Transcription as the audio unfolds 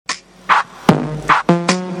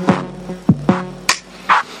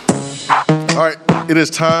It is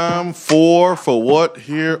time for what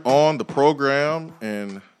here on the program,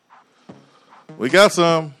 and we got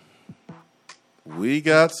some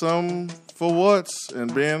for what's.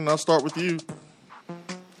 And Ben, I'll start with you.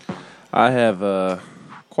 I have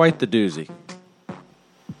quite the doozy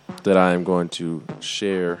that I am going to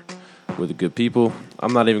share with the good people.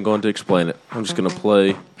 I'm not even going to explain it. I'm just going to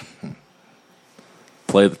play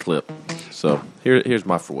the clip. So here's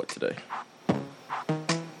my for what today.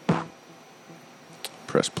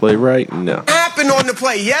 Press play right now. Happened on the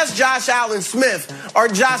play. Yes, Josh Allen Smith or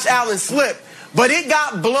Josh Allen slipped, but it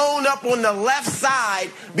got blown up on the left side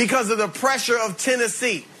because of the pressure of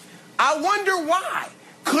Tennessee. I wonder why.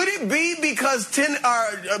 Could it be because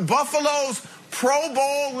Buffalo's Pro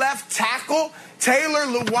Bowl left tackle, Taylor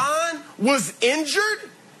Lewan, was injured?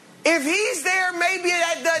 If he's there, maybe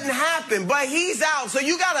that doesn't happen, but he's out. So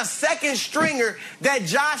you got a second stringer that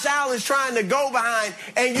Josh Allen's trying to go behind,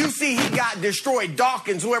 and you see he got destroyed.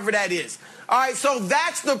 Dawkins, whoever that is. All right, so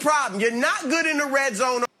that's the problem. You're not good in the red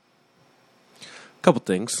zone. Couple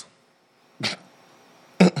things.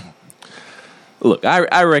 Look,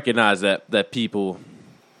 I recognize that people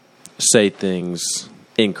say things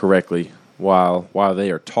incorrectly while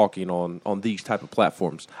they are talking on these type of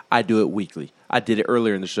platforms. I do it weekly. I did it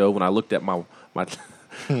earlier in the show when I looked at my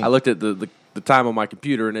I looked at the time on my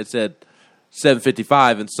computer and it said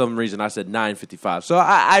 7:55, and some reason I said 9:55. So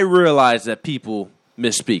I realize that people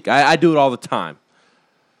misspeak. I do it all the time.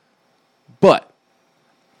 But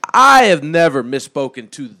I have never misspoken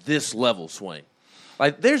to this level, Swain.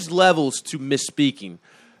 Like, there's levels to misspeaking.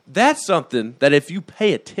 That's something that if you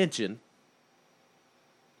pay attention,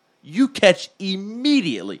 you catch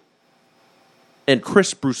immediately. And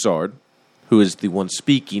Chris Broussard, who is the one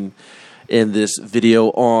speaking in this video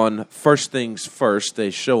on First Things First,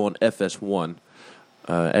 a show on FS1,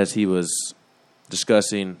 as he was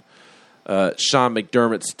discussing Sean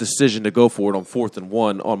McDermott's decision to go for it on 4th and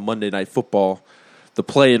 1 on Monday Night Football, the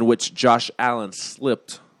play in which Josh Allen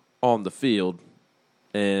slipped on the field,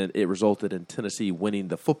 and it resulted in Tennessee winning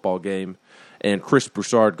the football game. And Chris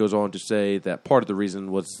Broussard goes on to say that part of the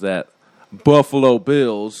reason was that Buffalo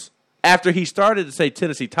Bills, after he started to say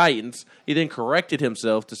Tennessee Titans, he then corrected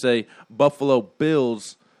himself to say Buffalo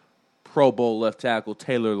Bills Pro Bowl left tackle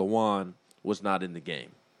Taylor Lewan was not in the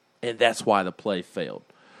game. And that's why the play failed.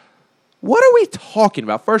 What are we talking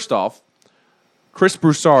about? First off, Chris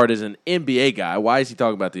Broussard is an NBA guy. Why is he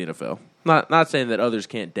talking about the NFL? Not saying that others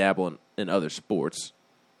can't dabble in other sports,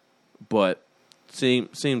 but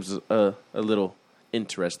seems a little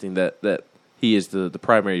interesting that he is the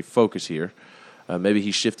primary focus here. Maybe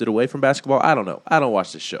he shifted away from basketball. I don't know. I don't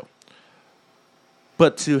watch this show.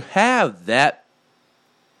 But to have that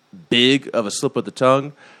big of a slip of the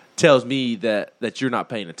tongue tells me that you're not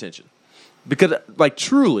paying attention. Because, like,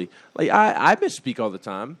 truly, like I misspeak all the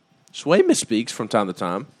time. Swain misspeaks from time to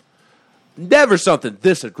time. Never something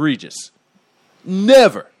this egregious.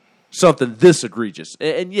 Never something this egregious.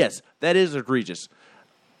 And yes, that is egregious.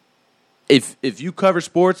 If you cover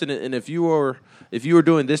sports and if you are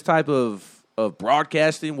doing this type of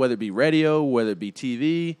broadcasting, whether it be radio, whether it be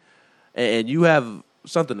TV, and you have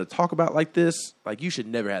something to talk about like this, like, you should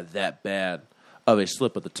never have that bad of a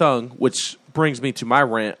slip of the tongue, which brings me to my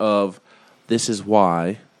rant of this is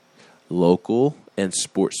why local and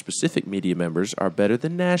sport-specific media members are better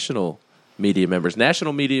than national media members.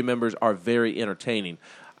 National media members are very entertaining.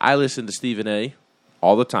 I listen to Stephen A.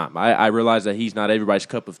 all the time. I realize that he's not everybody's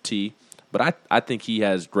cup of tea, but I think he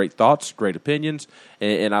has great thoughts, great opinions,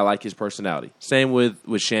 and I like his personality. Same with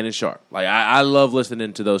Shannon Sharp. Like, I love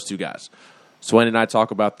listening to those two guys. Swain and I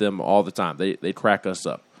talk about them all the time. They crack us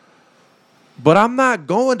up. But I'm not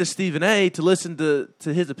going to Stephen A. to listen to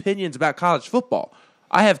his opinions about college football.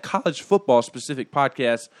 I have college football-specific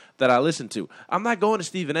podcasts that I listen to. I'm not going to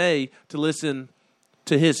Stephen A. to listen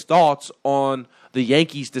to his thoughts on the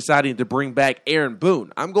Yankees deciding to bring back Aaron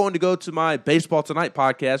Boone. I'm going to go to my Baseball Tonight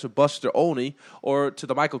podcast with Buster Olney or to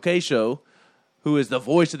the Michael Kay Show, who is the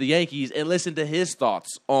voice of the Yankees, and listen to his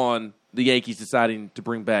thoughts on the Yankees deciding to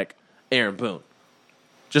bring back Aaron Boone.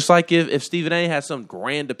 Just like if Stephen A. has some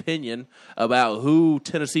grand opinion about who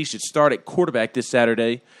Tennessee should start at quarterback this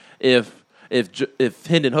Saturday, if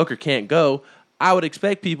Hendon Hooker can't go, I would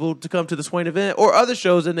expect people to come to the Swain event or other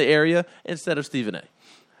shows in the area instead of Stephen A.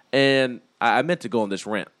 And I meant to go on this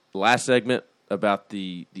rant. The last segment about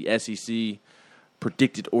the SEC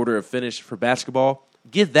predicted order of finish for basketball,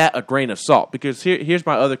 give that a grain of salt, because here's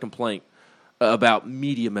my other complaint about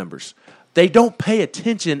media members. They don't pay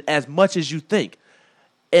attention as much as you think.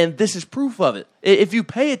 And this is proof of it. If you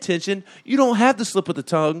pay attention, you don't have the slip of the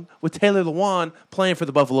tongue with Taylor Lewan playing for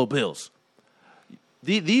the Buffalo Bills.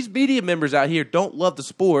 These media members out here don't love the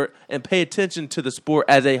sport and pay attention to the sport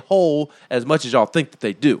as a whole as much as y'all think that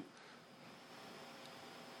they do.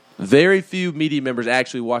 Very few media members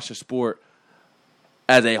actually watch the sport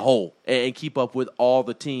as a whole and keep up with all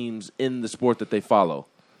the teams in the sport that they follow.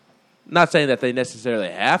 Not saying that they necessarily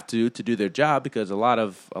have to do their job, because a lot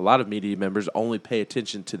of media members only pay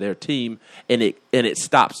attention to their team, and it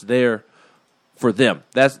stops there for them.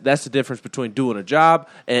 That's the difference between doing a job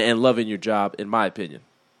and loving your job, in my opinion.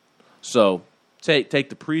 So take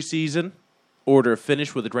the preseason order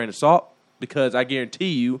finish with a grain of salt, because I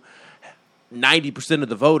guarantee you 90% of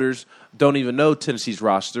the voters don't even know Tennessee's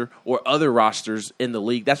roster or other rosters in the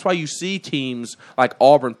league. That's why you see teams like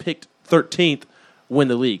Auburn picked 13th win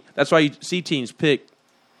the league. That's why you see teams pick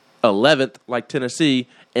 11th like Tennessee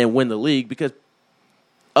and win the league, because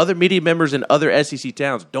other media members in other SEC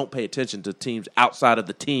towns don't pay attention to teams outside of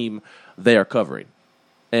the team they are covering.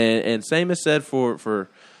 And same is said for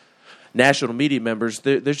national media members.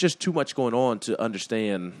 There's just too much going on to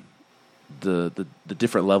understand the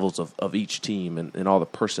different levels of each team and all the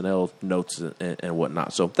personnel notes and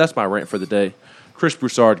whatnot. So that's my rant for the day. Chris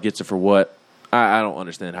Broussard gets it for what? I don't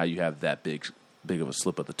understand how you have that big of a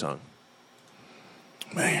slip of the tongue.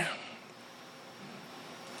 Man.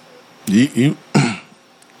 You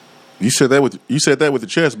said that with the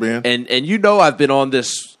chest, man. And I've been on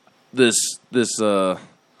this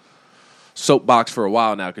soapbox for a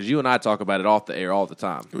while now, because you and I talk about it off the air all the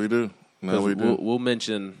time. We do. No, we do. We'll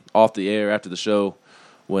mention off the air after the show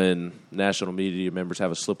when national media members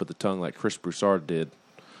have a slip of the tongue like Chris Broussard did.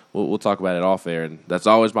 We'll talk about it off air, and that's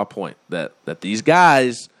always my point, that these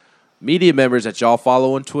guys, media members that y'all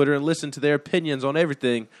follow on Twitter and listen to their opinions on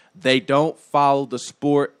everything, they don't follow the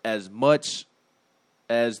sport as much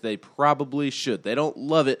as they probably should. They don't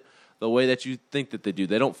love it the way that you think that they do.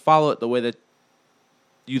 They don't follow it the way that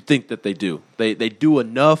you think that they do. They do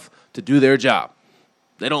enough to do their job.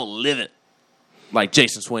 They don't live it like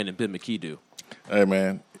Jason Swain and Ben McKee do. Hey,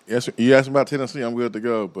 man, you ask me about Tennessee, I'm good to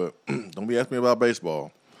go, but don't be asking me about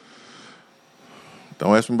baseball.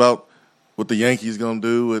 Don't ask me about what the Yankees going to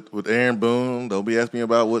do with Aaron Boone. Don't be asking me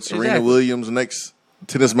about what Serena Williams' next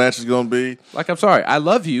tennis match is going to be. Like, I'm sorry, I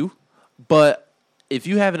love you, but if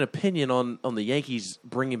you have an opinion on the Yankees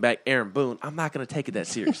bringing back Aaron Boone, I'm not going to take it that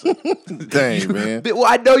seriously. Dang, man. Well,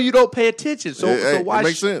 I know you don't pay attention, so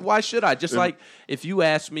why should I? Just like if you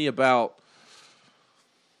ask me about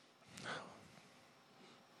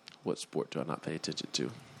what sport do I not pay attention to?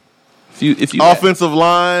 If you offensive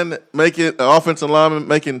lineman making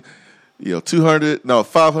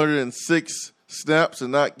 506 snaps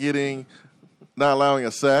and not allowing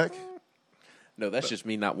a sack. No, that's just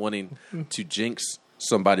me not wanting to jinx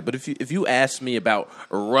somebody. But if you ask me about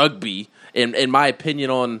rugby and my opinion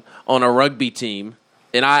on a rugby team,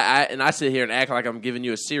 and I sit here and act like I'm giving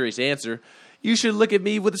you a serious answer, you should look at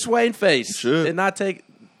me with a Swain face and not take.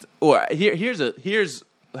 Or here's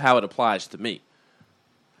how it applies to me.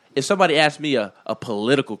 If somebody asks me a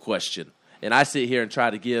political question and I sit here and try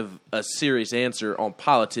to give a serious answer on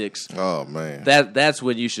politics, oh man, that's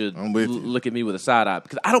when you should look at me with a side eye,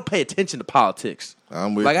 because I don't pay attention to politics.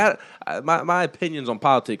 I'm with you. My opinions on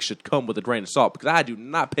politics should come with a grain of salt, because I do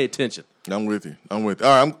not pay attention. I'm with you. All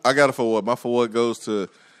right, I got a forward. My forward goes to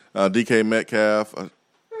DK Metcalf. I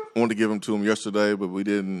wanted to give him to him yesterday, but we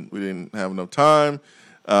didn't have enough time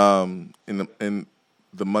in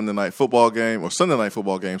the Monday night football game, or Sunday night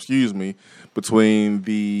football game, between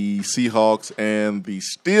the Seahawks and the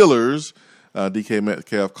Steelers. DK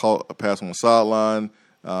Metcalf caught a pass on the sideline,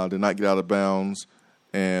 did not get out of bounds,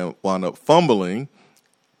 and wound up fumbling.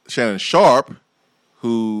 Shannon Sharp,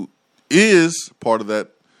 who is part of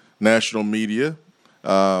that national media,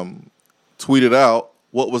 tweeted out,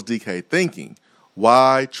 what was DK thinking?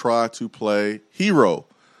 Why try to play hero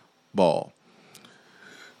ball?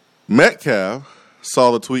 Metcalf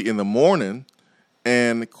saw the tweet in the morning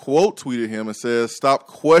and quote tweeted him and says, "Stop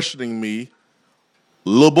questioning me,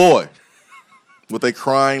 little boy," with a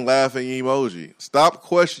crying, laughing emoji. "Stop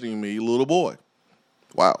questioning me, little boy."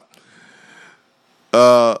 Wow.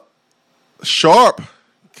 Sharp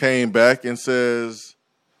came back and says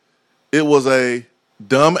it was a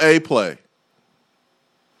dumb A play.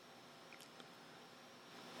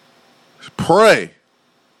 Pray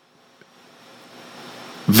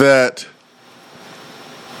that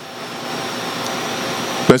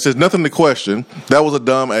it says nothing to question. That was a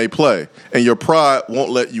dumb A play, and your pride won't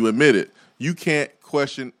let you admit it. You can't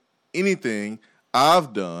question anything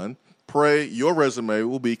I've done. Pray your resume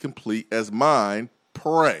will be complete as mine.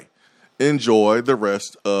 Pray. Enjoy the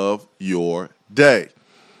rest of your day.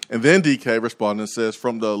 And then DK responded and says,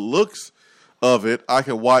 from the looks of it, I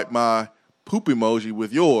can wipe my poop emoji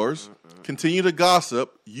with yours. Continue to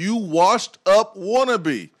gossip. You washed up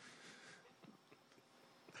wannabe.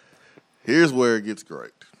 Here's where it gets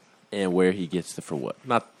great. And where he gets the for what.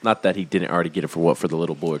 Not that he didn't already get it for what for the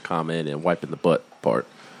little boy comment and wiping the butt part.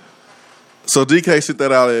 So DK sent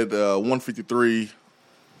that out at 1:53,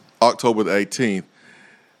 October the 18th.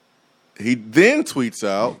 He then tweets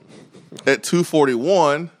out at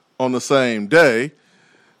 2:41 on the same day.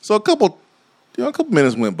 So a couple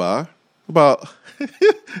minutes went by. About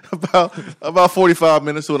 45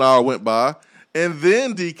 minutes to an hour went by. And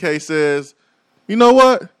then DK says, you know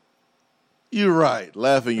what? You're right.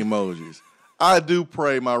 Laughing emojis. I do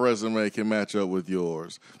pray my resume can match up with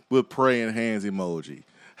yours. With praying hands emoji.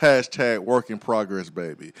 Hashtag work in progress,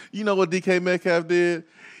 baby. You know what DK Metcalf did?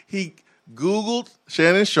 He Googled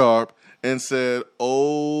Shannon Sharpe and said,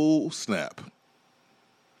 oh, snap.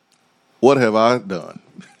 What have I done?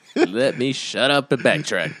 Let me shut up and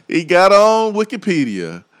backtrack. He got on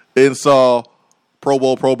Wikipedia and saw Pro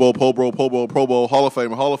Bowl, Hall of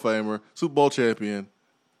Famer, Super Bowl champion,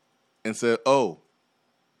 and said,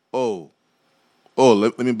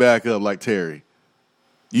 let me back up like Terry.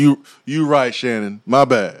 You right, Shannon. My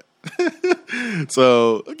bad.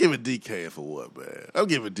 So I'm giving DK for what, man? I'm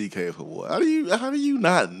giving DK for what? How do you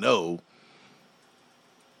not know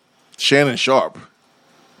Shannon Sharpe,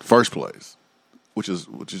 first place? Which is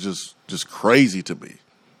just crazy to me.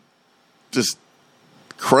 Just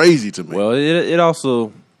crazy to me. Well, it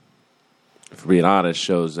also, for being honest,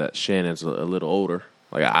 shows that Shannon's a little older.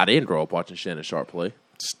 Like, I didn't grow up watching Shannon Sharpe play.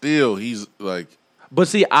 Still, he's like... But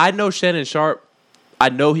see, I know Shannon Sharpe. I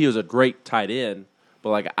know he was a great tight end, but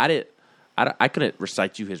like I couldn't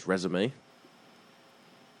recite you his resume.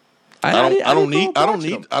 I don't need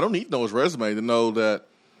to know his resume to know that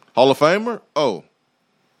Hall of Famer. Oh,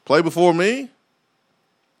 play before me.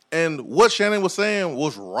 And what Shannon was saying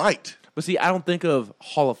was right. But see, I don't think of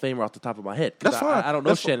Hall of Famer off the top of my head. That's fine. I don't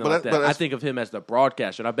know Shannon like that. I think of him as the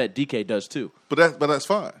broadcaster, and I bet DK does too. But that's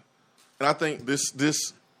fine. And I think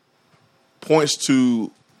this points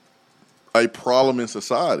to a problem in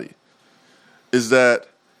society is that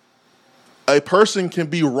a person can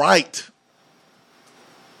be right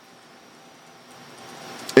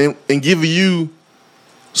and give you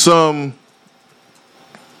some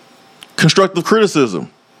constructive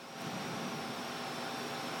criticism.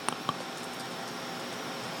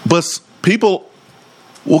 But people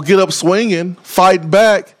will get up swinging, fight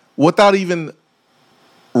back without even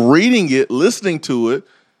reading it, listening to it,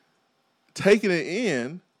 taking it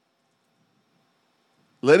in,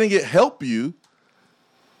 letting it help you.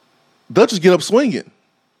 They'll just get up swinging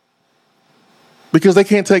because they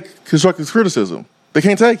can't take constructive criticism. They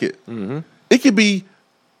can't take it. Mm-hmm. It could be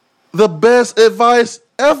the best advice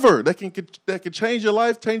ever that can change your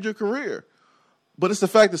life, change your career. But it's the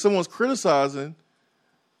fact that someone's criticizing.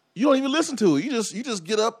 You don't even listen to it. You just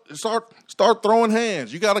get up and start throwing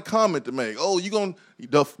hands. You got a comment to make. Oh, you're going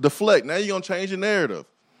to deflect. Now you're going to change your narrative.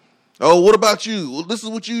 Oh, what about you? Well, this is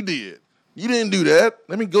what you did. You didn't do that.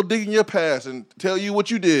 Let me go dig in your past and tell you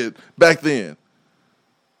what you did back then.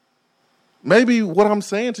 Maybe what I'm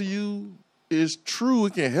saying to you is true.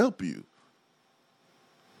 It can help you.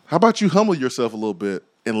 How about you humble yourself a little bit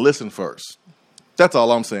and listen first? That's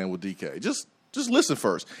all I'm saying with DK. Just listen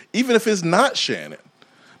first. Even if it's not Shannon.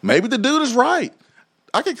 Maybe the dude is right.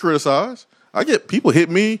 I get criticized. I get people hit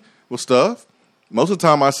me with stuff. Most of the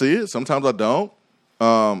time I see it. Sometimes I don't.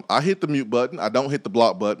 I hit the mute button. I don't hit the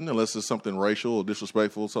block button unless it's something racial or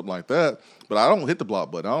disrespectful, something like that. But I don't hit the block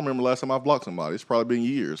button. I don't remember the last time I blocked somebody. It's probably been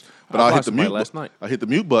years. But I hit the mute last night. I hit the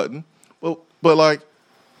mute button. But like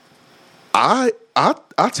I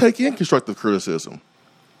take in constructive criticism.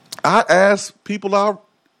 I ask people I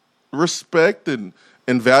respect and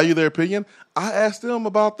value their opinion. I ask them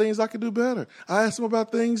about things I could do better. I ask them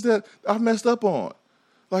about things that I've messed up on.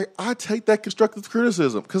 Like, I take that constructive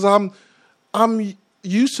criticism because I'm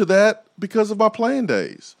used to that because of my playing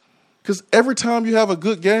days. Because every time you have a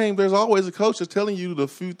good game, there's always a coach that's telling you the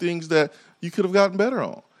few things that you could have gotten better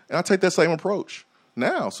on. And I take that same approach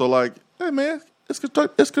now. So, like, hey, man, it's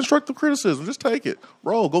constructive criticism. Just take it.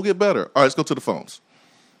 Roll. Go get better. All right, let's go to the phones.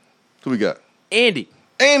 Who we got? Andy.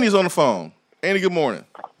 Andy's on the phone. Andy, good morning.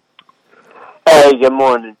 Hey, good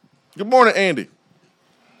morning. Good morning, Andy.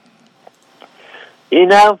 You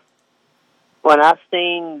know, when I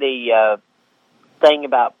seen the thing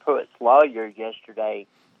about Pruitt's lawyers yesterday,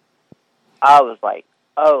 I was like,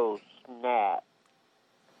 oh, snap.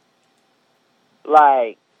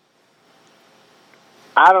 Like,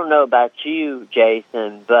 I don't know about you,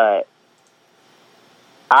 Jason, but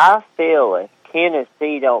I feel if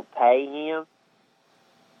Tennessee don't pay him,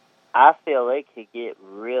 I feel it could get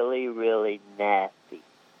really, really nasty.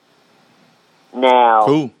 Now,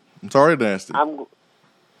 Cool. It's already nasty.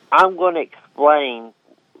 I'm going to explain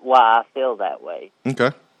why I feel that way.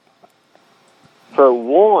 Okay. For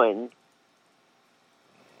one,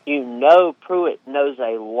 Pruitt knows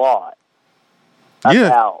a lot Yeah,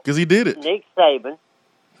 about because he did it. Nick Saban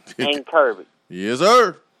and Kirby. Yes,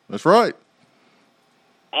 sir. That's right.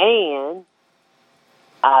 And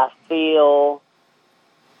I feel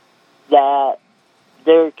that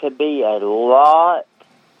there could be a lot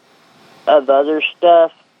of other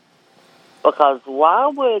stuff, because why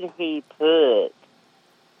would he put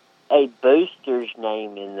a booster's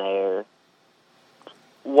name in there?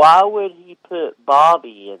 Why would he put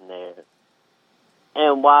Bobby in there?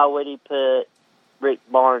 And why would he put Rick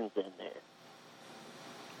Barnes in there?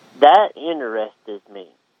 That interested me.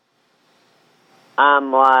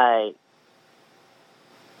 I'm like,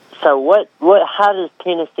 so how does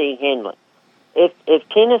Tennessee handle it? If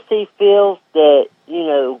Tennessee feels that,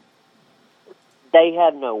 they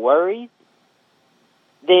have no worries,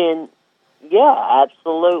 then yeah,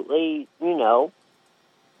 absolutely,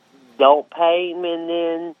 don't pay him and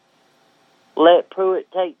then let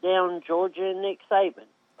Pruitt take down Georgia and Nick Saban.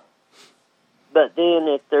 But then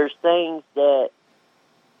if there's things that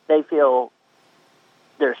they feel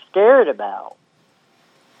they're scared about,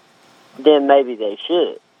 then maybe they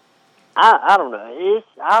should. I don't know.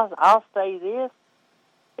 I'll say this.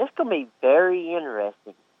 It's going to be very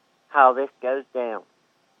interesting how this goes down.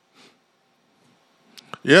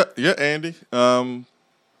 Yeah, Andy.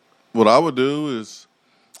 What I would do is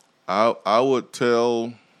I would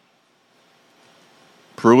tell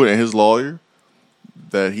Pruitt and his lawyer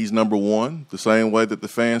that he's number one, the same way that the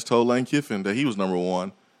fans told Lane Kiffin that he was number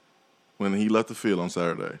one when he left the field on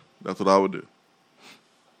Saturday. That's what I would do.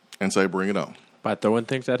 And say, bring it on. By throwing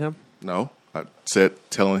things at him? No, I said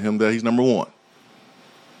telling him that he's number one.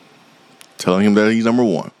 Telling him that he's number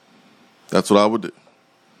one. That's what I would do.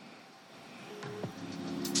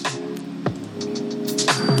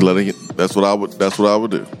 That's what I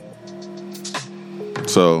would do.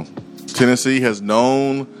 So, Tennessee has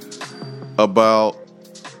known about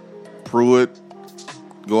Pruitt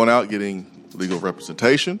going out getting legal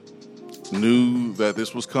representation, knew that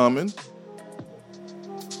this was coming,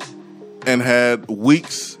 and had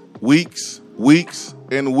weeks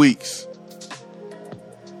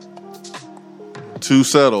to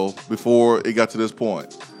settle before it got to this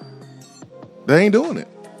point. They ain't doing it.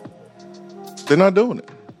 They're not doing it.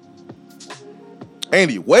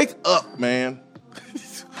 Andy, wake up, man.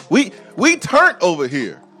 we turned over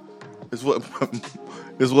here. Is what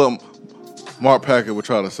Mark Packer would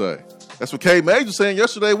try to say. That's what K Mays was saying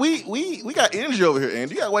yesterday. We got energy over here,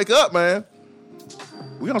 Andy. You gotta wake up, man.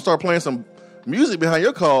 We're gonna start playing some music behind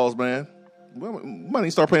your calls, man. We might need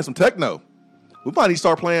to start playing some techno. We might need to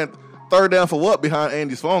start playing Third Down for What behind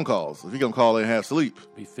Andy's phone calls. If you're gonna call in and have sleep.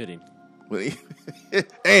 Be fitting.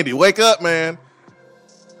 Andy, wake up, man.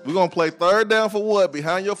 We're going to play Third Down for What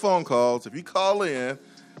behind your phone calls. If you call in,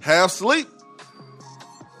 have sleep.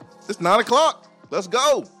 It's 9 o'clock. Let's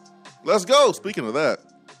go. Speaking of that,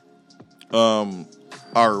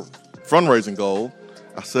 our fundraising goal,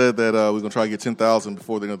 I said that we're going to try to get 10,000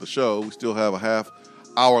 before the end of the show. We still have a half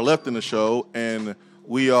hour left in the show, and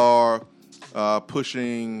we are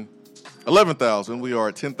pushing 11,000. We are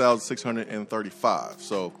at 10,635.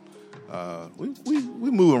 So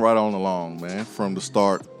we moving right on along, man, from the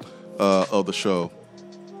start of the show.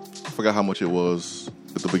 I forgot how much it was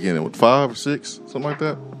at the beginning. With 5 or 6, something like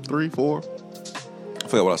that? 3, 4? I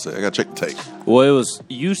forgot what I said. I got to check the tape. Well,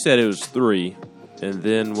 you said it was 3, and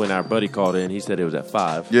then when our buddy called in, he said it was at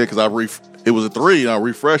 5. Yeah, because it was at 3, and I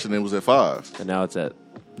refreshed, and it was at 5. And now it's at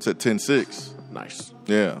 10.6. Nice.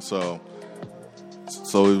 Yeah, so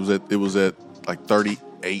it was at like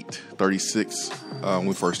 38, 36 when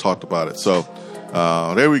we first talked about it. So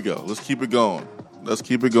there we go. Let's keep it going.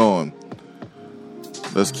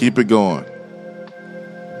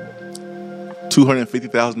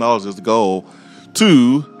 $250,000 is the goal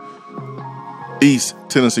to East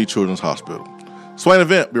Tennessee Children's Hospital. Swain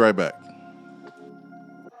event. Be right back.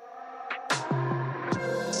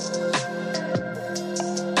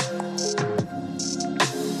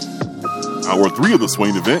 Hour 3 of the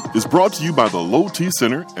Swain event is brought to you by the Low T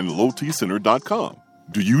Center and lowtcenter.com.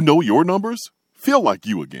 Do you know your numbers? Feel like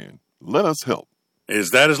you again. Let us help.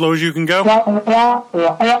 Is that as low as you can go?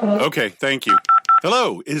 Okay, thank you.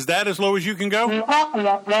 Hello, is that as low as you can go?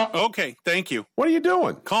 Okay, thank you. What are you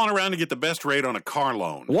doing? Calling around to get the best rate on a car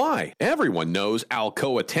loan. Why? Everyone knows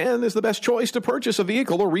Alcoa 10 is the best choice to purchase a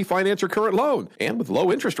vehicle or refinance your current loan. And with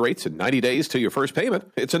low interest rates and 90 days to your first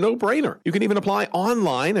payment, it's a no-brainer. You can even apply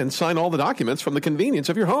online and sign all the documents from the convenience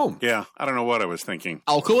of your home. Yeah, I don't know what I was thinking.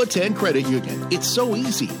 Alcoa 10 Credit Union. It's so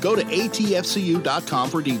easy. Go to atfcu.com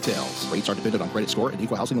for details. Rates are dependent on credit score and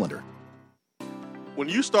equal housing lender. When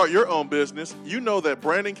you start your own business, you know that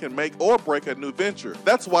branding can make or break a new venture.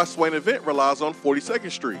 That's why Swain Event relies on 42nd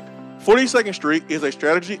Street. 42nd Street is a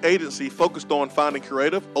strategy agency focused on finding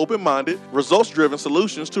creative, open-minded, results-driven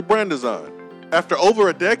solutions to brand design. After over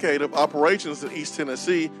a decade of operations in East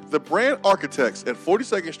Tennessee, the brand architects at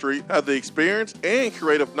 42nd Street have the experience and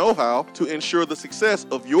creative know-how to ensure the success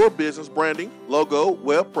of your business branding, logo,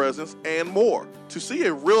 web presence, and more. To see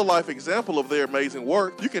a real-life example of their amazing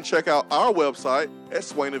work, you can check out our website at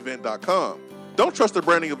swainevent.com. Don't trust the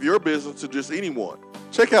branding of your business to just anyone.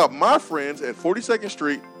 Check out my friends at 42nd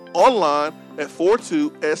Street online at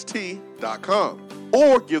 42st.com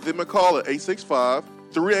or give them a call at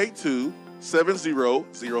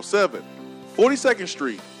 865-382-7007. 42nd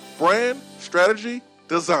Street, brand, strategy,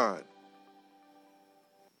 design.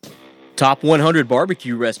 Top 100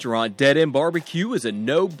 barbecue restaurant Dead End Barbecue is a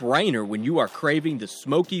no-brainer when you are craving the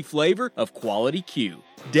smoky flavor of quality Q.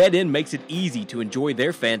 Dead End makes it easy to enjoy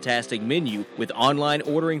their fantastic menu with online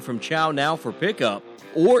ordering from Chow Now for pickup.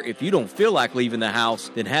 Or if you don't feel like leaving the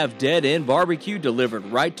house, then have Dead End Barbecue delivered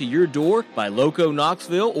right to your door by Loco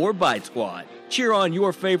Knoxville or Bite Squad. Cheer on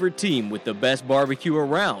your favorite team with the best barbecue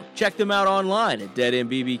around. Check them out online at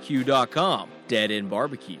deadendbbq.com. Dead End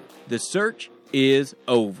Barbecue. The search is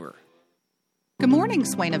over. Good morning,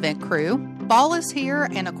 Swain Event crew. Fall is here,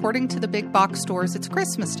 and according to the big box stores, it's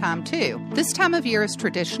Christmas time too. This time of year is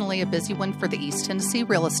traditionally a busy one for the East Tennessee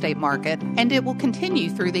real estate market, and it will continue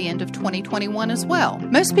through the end of 2021 as well.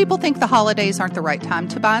 Most people think the holidays aren't the right time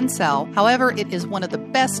to buy and sell. However, it is one of the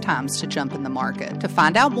best times to jump in the market. To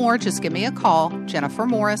find out more, just give me a call, Jennifer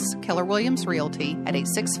Morris, Keller Williams Realty, at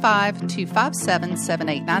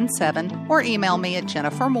 865-257-7897, or email me at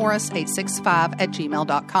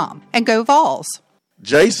jennifermorris865@gmail.com. And go Vols!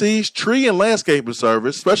 JC's Tree and Landscaping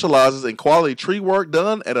Service specializes in quality tree work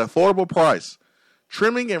done at an affordable price.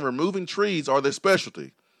 Trimming and removing trees are their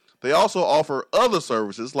specialty. They also offer other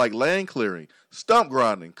services like land clearing, stump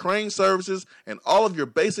grinding, crane services, and all of your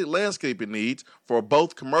basic landscaping needs for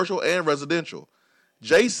both commercial and residential.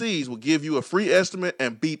 JC's will give you a free estimate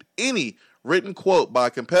and beat any written quote by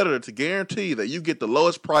a competitor to guarantee that you get the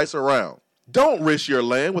lowest price around. Don't risk your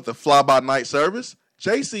land with a fly-by-night service.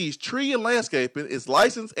 JC's Tree and Landscaping is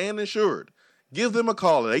licensed and insured. Give them a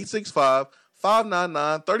call at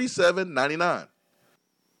 865-599-3799.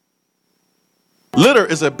 Litter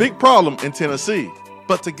is a big problem in Tennessee,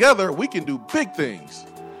 but together we can do big things.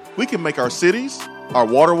 We can make our cities, our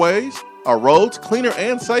waterways, our roads cleaner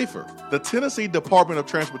and safer. The Tennessee Department of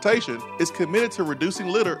Transportation is committed to reducing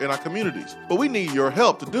litter in our communities, but we need your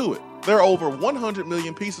help to do it. There are over 100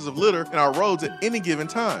 million pieces of litter in our roads at any given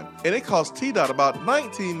time, and it costs TDOT about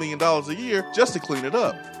 $19 million a year just to clean it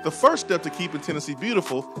up. The first step to keeping Tennessee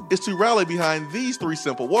beautiful is to rally behind these 3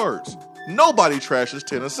 simple words. Nobody trashes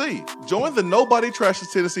Tennessee. Join the Nobody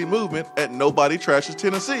Trashes Tennessee movement at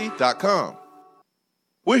nobodytrashestennessee.com.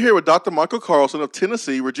 We're here with Dr. Michael Carlson of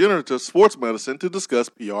Tennessee Regenerative Sports Medicine to discuss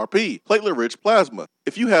PRP, platelet-rich plasma.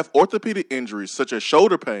 If you have orthopedic injuries such as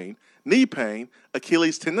shoulder pain, knee pain,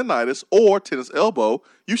 Achilles tendonitis, or tennis elbow,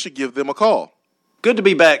 you should give them a call. Good to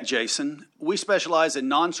be back, Jason. We specialize in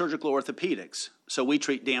non-surgical orthopedics, so we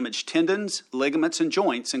treat damaged tendons, ligaments, and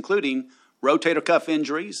joints, including rotator cuff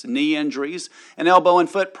injuries, knee injuries, and elbow and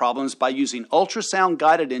foot problems by using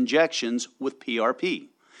ultrasound-guided injections with PRP.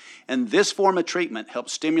 And this form of treatment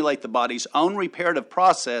helps stimulate the body's own reparative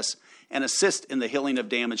process and assist in the healing of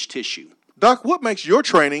damaged tissue. Doc, what makes your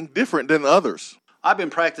training different than others? I've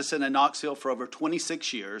been practicing in Knoxville for over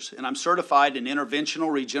 26 years, and I'm certified in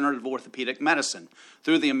interventional regenerative orthopedic medicine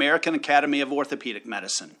through the American Academy of Orthopedic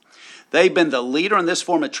Medicine. They've been the leader in this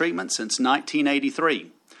form of treatment since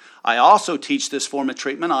 1983. I also teach this form of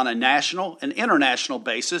treatment on a national and international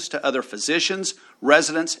basis to other physicians,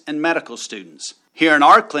 residents, and medical students. Here in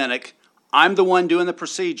our clinic, I'm the one doing the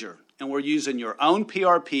procedure, and we're using your own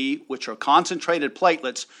PRP, which are concentrated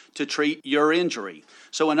platelets, to treat your injury.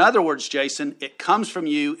 So in other words, Jason, it comes from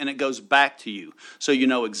you and it goes back to you. So you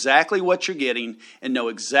know exactly what you're getting and know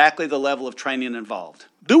exactly the level of training involved.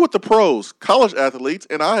 Do what the pros, college athletes,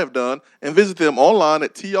 and I have done, and visit them online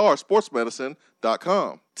at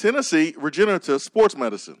trsportsmedicine.com. Tennessee Regenerative Sports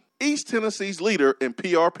Medicine, East Tennessee's leader in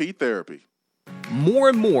PRP therapy. More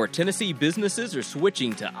and more Tennessee businesses are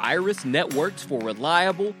switching to Iris Networks for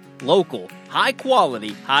reliable, local,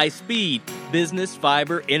 high-quality, high-speed business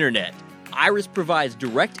fiber internet. Iris provides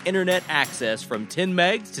direct internet access from 10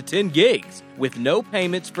 megs to 10 gigs with no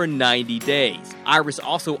payments for 90 days. Iris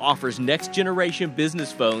also offers next-generation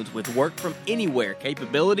business phones with work-from-anywhere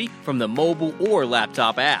capability from the mobile or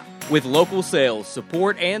laptop app. With local sales,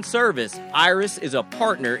 support, and service, Iris is a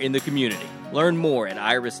partner in the community. Learn more at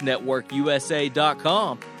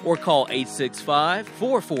irisnetworkusa.com or call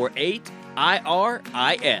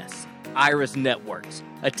 865-448-IRIS. Iris Networks,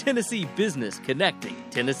 a Tennessee business connecting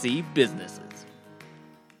Tennessee businesses.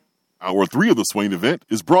 Hour 3 of the Swain event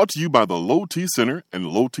is brought to you by the Low T Center and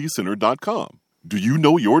lowtcenter.com. Do you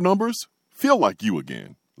know your numbers? Feel like you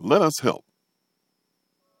again. Let us help.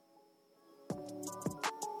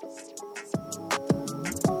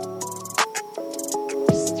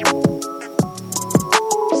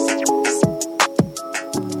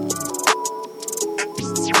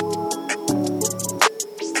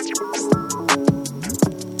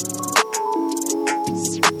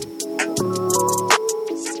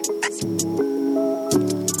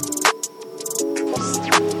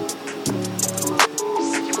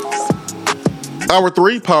 Hour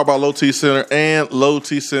 3, powered by Low T Center and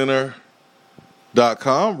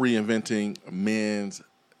lowtcenter.com, reinventing men's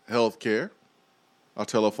health care. Our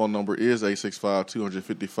telephone number is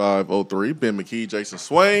 865-255-03. Ben McKee, Jason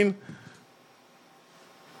Swain.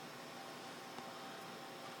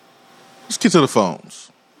 Let's get to the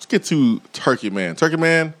phones. Let's get to Turkey Man. Turkey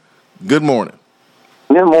Man, good morning.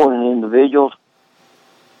 Good morning, individuals.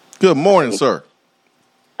 Good morning, sir.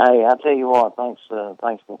 Hey, I tell you what, thanks for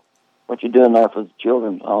what you're doing there for the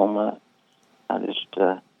children's home. I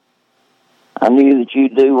knew that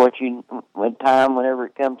you'd do whenever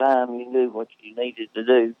it come time, you do what you needed to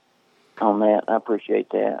do on that. I appreciate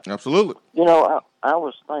that. Absolutely. You know, I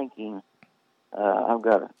was thinking, I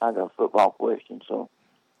got a football question, so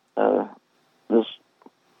I was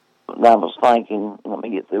thinking, let me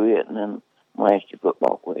get through it, and then I'm going to ask you a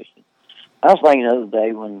football question. I was thinking the other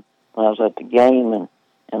day when I was at the game, and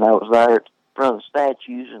I was there in front of the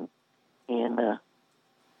statues, and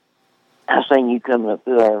I seen you coming up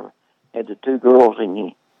through there, had the two girls, and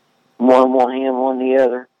you, one hand, one the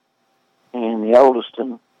other, and the oldest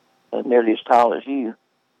one, nearly as tall as you,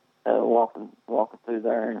 walking through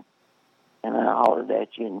there, and I hollered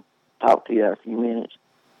at you and talked to you for a few minutes.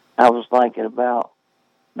 I was thinking about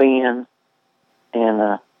Ben and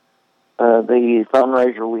the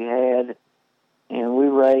fundraiser we had, and we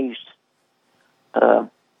raised, I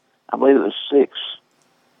believe it was 6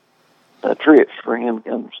 trips for him to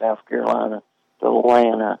come from South Carolina to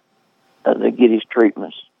Atlanta to get his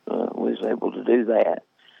treatments. We was able to do that.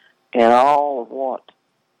 And all of what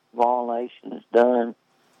Vol Nation has done,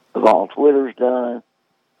 Vol Twitter's done,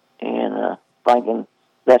 and thinking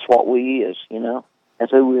that's what we is, you know.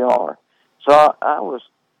 That's who we are. So I'm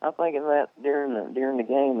thinking that during the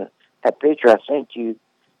game, that picture I sent you,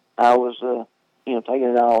 I was taking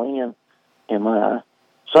it all in, and my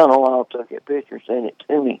son-in-law took that picture and sent it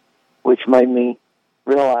to me, which made me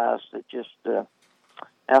realize that just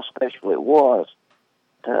how special it was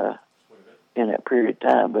in that period of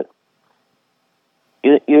time. But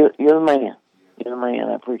you're the man. You're the man.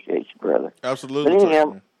 I appreciate you, brother. Absolutely. But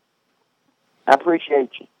anyhow, I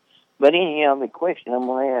appreciate you. But anyhow, the question I'm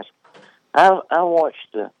going to ask, I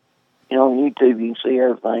watched, on YouTube, you can see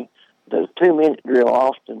everything. The 2-minute drill,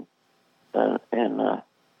 Austin and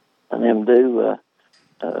them do.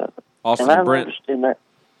 Austin and I Brent. noticed in there,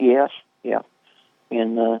 yes, yeah.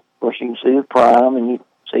 And, of course, you can see the prime and you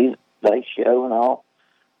see they show and all.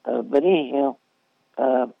 But anyhow,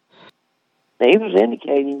 he was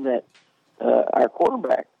indicating that our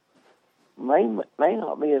quarterback may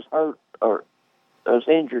not be as hurt or as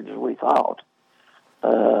injured as we thought.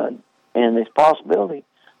 And there's a possibility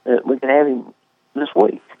that we could have him this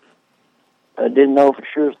week. I didn't know for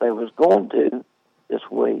sure if they was going to this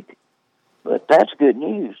week, but that's good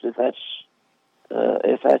news if that's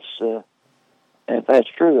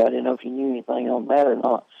true. I didn't know if you knew anything on that or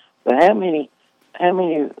not. But how many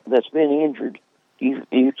that's been injured do you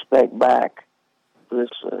expect back for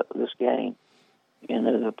this game? And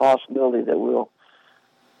there's a possibility that we'll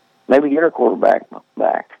maybe get our quarterback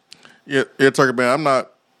back. Yeah, Turkey Man. I'm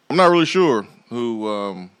not really sure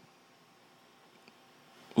who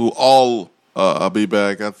all I'll be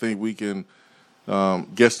back. I think we can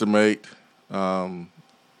guesstimate.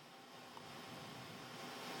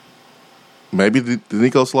 Maybe the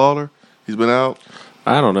Nico Slaughter. He's been out.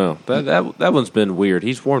 I don't know. That one's been weird.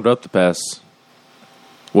 He's warmed up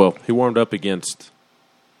he warmed up against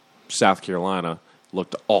South Carolina.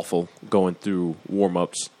 looked awful going through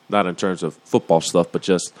warm-ups, not in terms of football stuff, but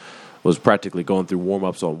just was practically going through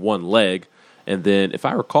warm-ups on one leg. And then, if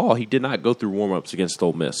I recall, he did not go through warm-ups against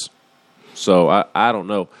Ole Miss. So I don't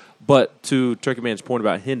know. But to Turkey Man's point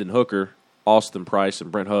about Hendon Hooker, Austin Price,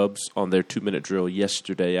 and Brent Hubbs on their 2-minute drill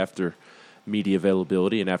yesterday after media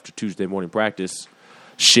availability and after Tuesday morning practice,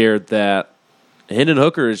 shared that Hendon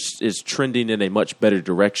Hooker is trending in a much better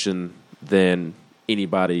direction than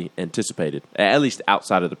anybody anticipated, at least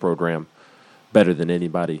outside of the program, better than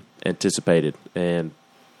anybody anticipated. And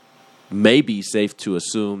maybe safe to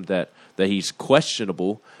assume that he's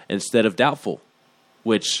questionable instead of doubtful,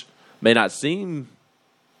 which may not seem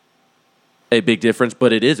a big difference,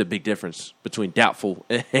 but it is a big difference between doubtful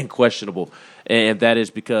and questionable. And that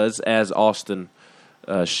is because, as Austin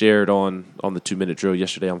shared on the 2-minute drill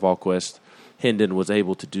yesterday on VolQuest, Hendon was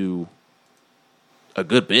able to do a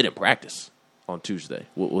good bit in practice on Tuesday,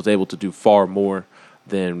 was able to do far more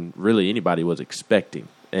than really anybody was expecting.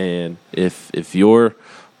 And if you're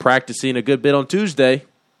practicing a good bit on Tuesday,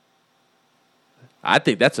 I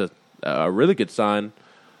think that's a really good sign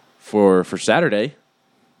for Saturday,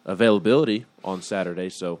 availability on Saturday.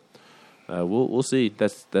 So we'll see.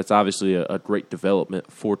 That's obviously a great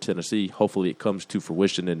development for Tennessee. Hopefully it comes to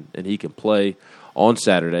fruition and he can play on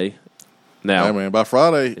Saturday. Now, yeah, man, by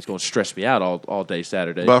Friday, it's going to stress me out all day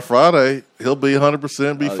Saturday. By Friday, he'll be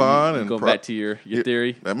 100%, be fine. And going back to your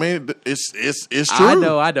theory. I mean, it's true. I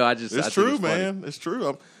know. I it's true, man. It's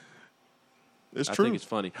true. It's true. I think it's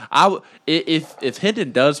funny. If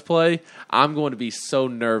Hendon does play, I'm going to be so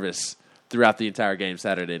nervous throughout the entire game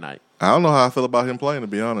Saturday night. I don't know how I feel about him playing, to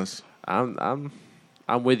be honest. I'm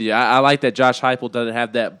with you. I like that Josh Heupel doesn't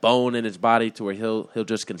have that bone in his body to where he'll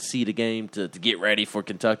just concede a game to get ready for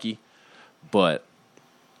Kentucky. But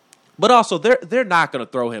also they're not going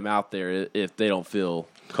to throw him out there if they don't feel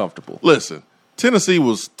comfortable. Listen, Tennessee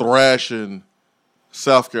was thrashing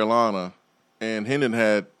South Carolina, and Hendon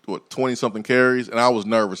had 20-something carries, and I was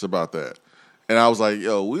nervous about that. And I was like,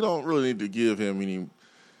 yo, we don't really need to give him any,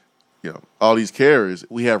 all these carries.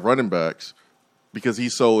 We have running backs because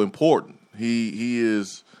he's so important. He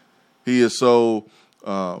is so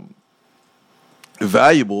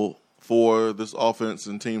valuable for this offense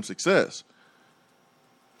and team success.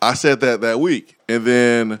 I said that week, and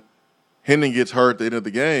then Hendon gets hurt at the end of the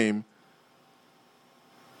game,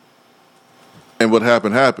 and what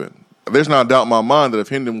happened. There's not a doubt in my mind that if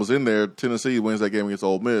Hendon was in there, Tennessee wins that game against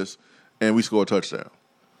Ole Miss, and we score a touchdown.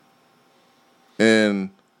 And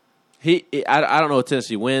I don't know if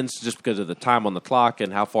Tennessee wins just because of the time on the clock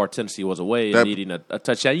and how far Tennessee was away and needing a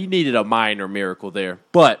touchdown. You needed a minor miracle there.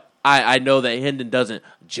 But I know that Hendon doesn't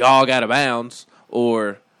jog out of bounds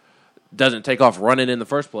or doesn't take off running in the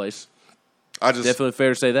first place. Definitely fair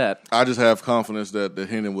to say that. I just have confidence that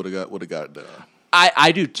Hendon would have got it done.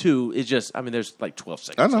 I do too. It's just, there's like 12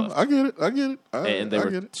 seconds I know. left. I get it. And they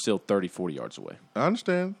were still 30, 40 yards away. I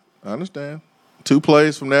understand. 2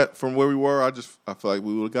 plays from where we were, I feel like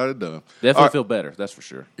we would have got it done. Definitely feel better, that's for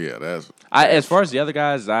sure. Yeah, as far as the other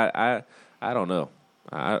guys, I don't know.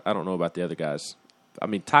 I don't know about the other guys.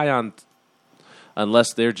 Tyon,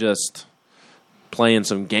 unless they're just playing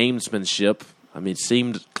some gamesmanship,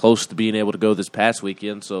 seemed close to being able to go this past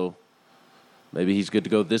weekend, so maybe he's good to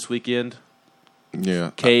go this weekend.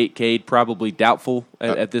 Yeah. Cade probably doubtful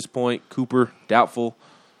at this point. Cooper, doubtful.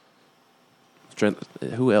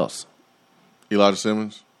 Who else? Elijah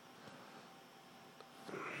Simmons.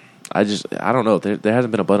 I don't know. There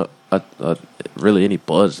hasn't been really any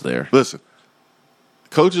buzz there. Listen,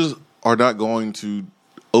 coaches are not going to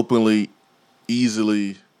openly,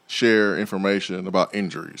 easily share information about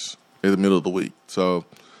injuries in the middle of the week. So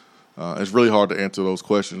it's really hard to answer those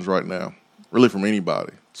questions right now, really from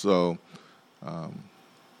anybody. So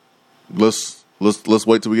let's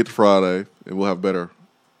wait till we get to Friday, and we'll have a better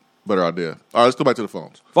idea. All right, let's go back to the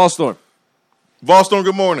phones. Volstorm,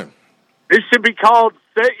 good morning. This should be called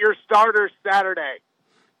Set Your Starter Saturday.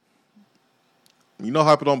 You know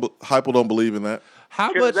Heupel don't believe in that.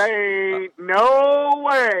 How much? There ain't no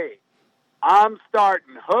way I'm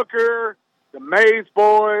starting Hooker, the Mays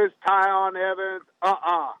boys, Tyon Evans,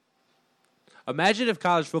 Imagine if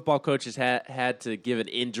college football coaches had to give an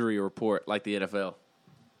injury report like the NFL.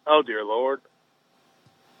 Oh, dear Lord.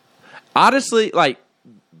 Honestly,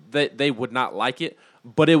 they would not like it,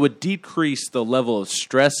 but it would decrease the level of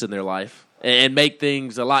stress in their life and make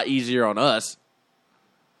things a lot easier on us.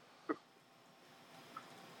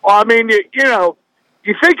 Well,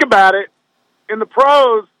 you think about it, in the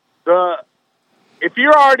pros, if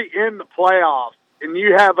you're already in the playoffs and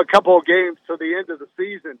you have a couple of games to the end of the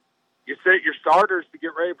season, you set your starters to get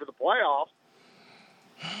ready for the playoffs.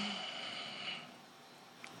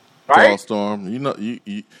 Right? Storm.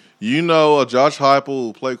 You know Josh Heupel,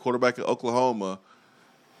 who played quarterback at Oklahoma,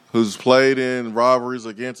 who's played in rivalries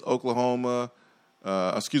against Oklahoma,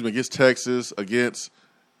 against Texas, against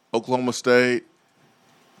Oklahoma State.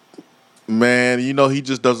 Man, he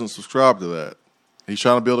just doesn't subscribe to that. He's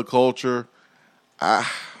trying to build a culture.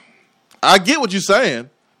 I get what you're saying.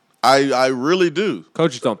 I really do.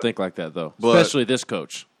 Coaches don't think like that, though, But, especially this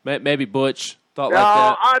coach. Maybe Butch thought like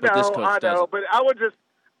that, but this coach doesn't. But I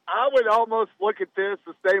would almost look at this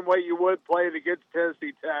the same way you would playing against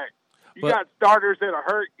Tennessee Tech. You got starters that are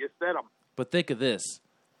hurt, you sit them. But think of this.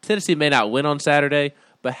 Tennessee may not win on Saturday,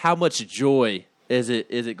 but how much joy is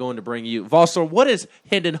it going to bring you? Volsor, what is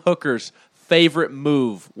Hendon Hooker's favorite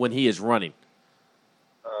move when he is running?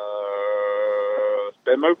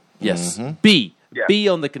 Spin move? Yes. Mm-hmm. B. Yeah. B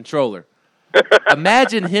on the controller.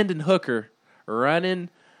 Imagine Hendon Hooker running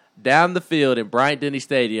down the field in Bryant-Denny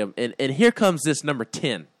Stadium, and here comes this number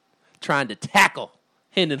 10 trying to tackle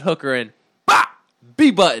Hendon Hooker, and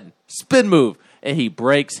B button, spin move, and he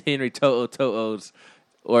breaks Henry To'o's,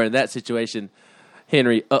 or in that situation,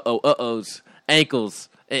 Henry uh-oh's ankles,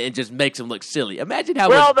 and just makes him look silly. Imagine how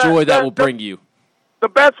much joy that will bring you. The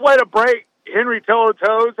best way to break Henry To'o's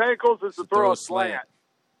ankles is to throw a slant.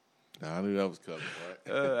 I knew that was coming,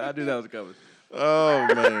 right? I knew that was coming. Oh,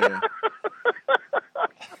 man.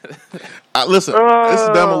 Listen, this is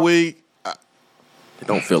Bama week. I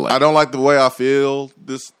don't feel like I don't like the way I feel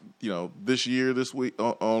this year, this week,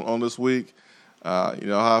 on this week. Y'all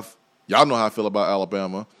know how I feel about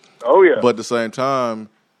Alabama. Oh, yeah. But at the same time,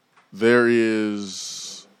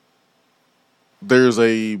 there's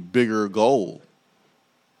a bigger goal.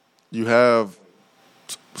 You have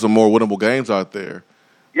some more winnable games out there.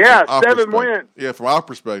 Yeah, 7 wins. Yeah, from our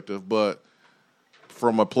perspective, but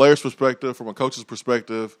from a player's perspective, from a coach's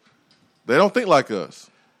perspective, they don't think like us.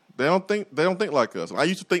 They don't think like us. I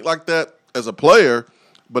used to think like that as a player,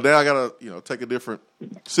 but now I gotta take a different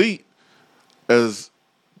seat as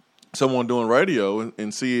someone doing radio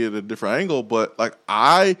and see it at a different angle. But like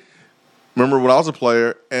I remember when I was a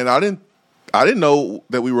player, and I didn't know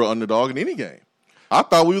that we were underdog in any game. I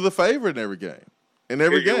thought we were the favorite in every game.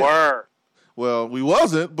 You were. Well, we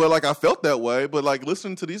wasn't, but like I felt that way. But like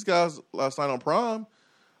listening to these guys last night on Prime,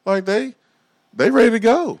 like they ready to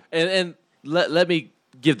go. And let me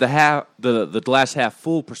give the glass half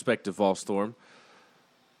full perspective, Volstorm.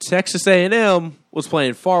 Texas A&M was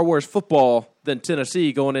playing far worse football than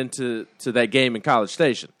Tennessee going into that game in College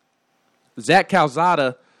Station. Zach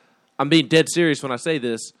Calzada, I'm being dead serious when I say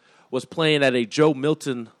this, was playing at a Joe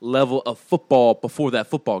Milton level of football before that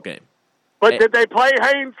football game. But did they play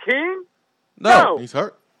Haynes King? No. He's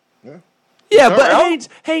hurt. Yeah. Yeah, but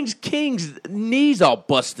Haynes King's knees all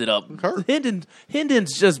busted up.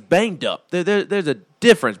 Hendon's just banged up. There's a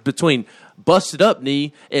difference between busted up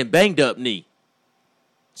knee and banged up knee.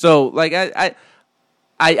 So, like,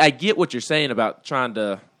 I get what you're saying about trying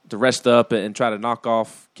to rest up and try to knock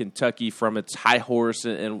off Kentucky from its high horse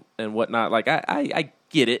and whatnot. Like, I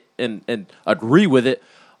get it and agree with it,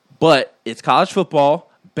 but it's college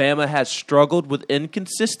football. Bama has struggled with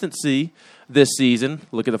inconsistency this season.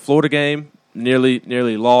 Look at the Florida game,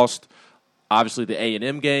 nearly lost. Obviously, the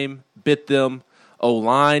A&M game bit them.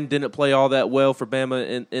 O-line didn't play all that well for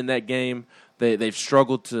Bama in that game. They've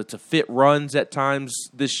struggled to fit runs at times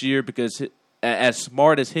this year because as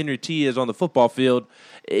smart as Henry T is on the football field,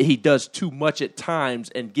 he does too much at times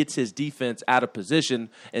and gets his defense out of position,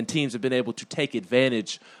 and teams have been able to take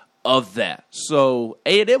advantage of that. So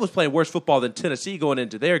A&M was playing worse football than Tennessee going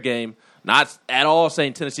into their game. Not at all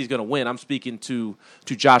saying Tennessee's going to win. I'm speaking to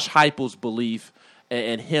Josh Heupel's belief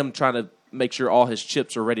and him trying to make sure all his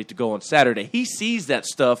chips are ready to go on Saturday. He sees that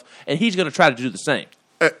stuff, and he's going to try to do the same.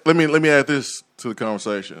 Let me add this to the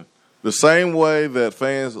conversation. The same way that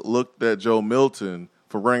fans looked at Joe Milton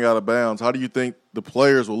for running out of bounds, how do you think the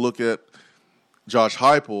players will look at Josh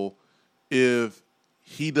Heupel if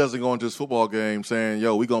he doesn't go into this football game saying,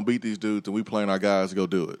 yo, we're going to beat these dudes and we playing our guys to go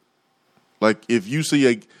do it? Like, if you see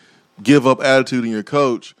a give-up attitude in your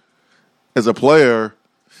coach as a player,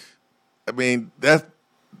 I mean,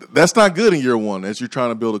 that's not good in year one as you're trying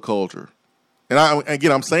to build a culture. And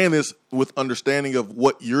I'm saying this with understanding of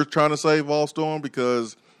what you're trying to say, Volstorm,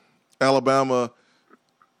 because Alabama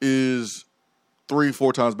is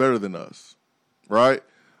 3-4 times better than us, right?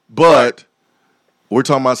 But we're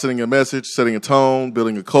talking about sending a message, setting a tone,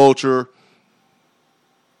 building a culture,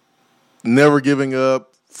 never giving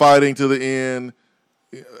up, fighting to the end.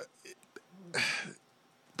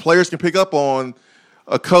 Players can pick up on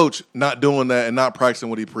a coach not doing that and not practicing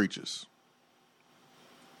what he preaches.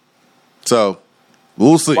 So,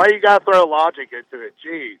 we'll see. Why you got to throw logic into it?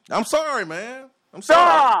 Jeez. I'm sorry, man. I'm sorry.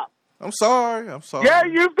 Stop! I'm sorry. Yeah,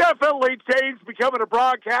 you've definitely changed becoming a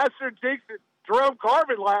broadcaster. Jinxed Jerome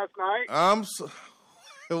Carvin last night.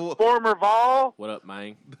 Former Vol. What up,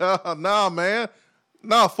 man? Nah, man.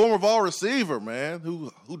 Nah, former Vol receiver, man,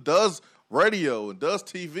 who does radio and does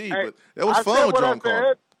TV. Hey, but it was fun with Jerome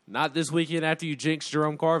Carvin. Not this weekend after you jinxed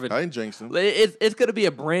Jerome Carvin. I ain't jinxed him. It's going to be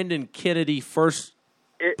a Brandon Kennedy first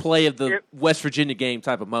play of the West Virginia game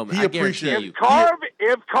type of moment. I guarantee you.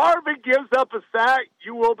 If Carvin gives up a sack,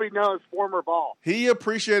 you will be known as former Vol. He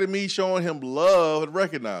appreciated me showing him love and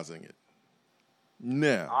recognizing it.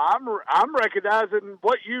 Now, I'm recognizing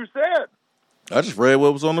what you said. I just read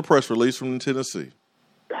what was on the press release from Tennessee.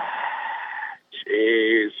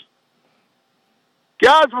 Jeez.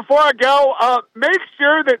 Guys, before I go, make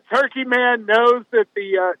sure that Turkey Man knows that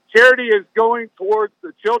the charity is going towards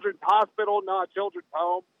the Children's Hospital, not Children's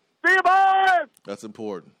Home. See you, boys! That's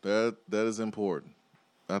important. That is important.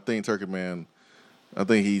 I think Turkey Man, I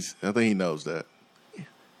think he knows that.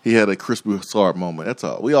 He had a Chris Broussard moment. That's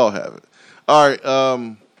all. We all have it. All right,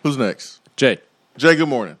 who's next? Jay, good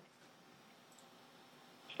morning.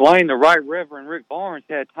 Swain, the Right Reverend Rick Barnes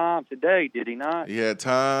had time today, did he not? He had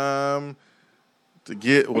time to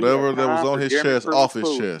get whatever that was on his chest off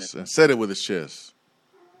his chest and said it with his chest.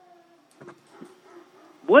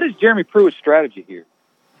 What is Jeremy Pruitt's strategy here?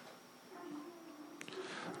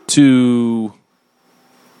 To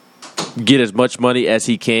get as much money as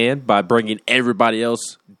he can by bringing everybody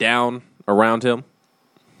else down around him.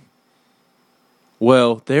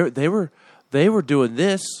 Well, they were doing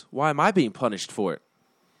this. Why am I being punished for it?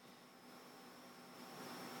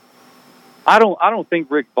 I don't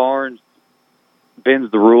think Rick Barnes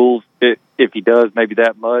bends the rules. If he does, maybe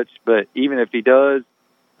that much. But even if he does,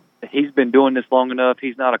 he's been doing this long enough.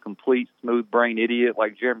 He's not a complete smooth brain idiot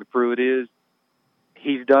like Jeremy Pruitt is.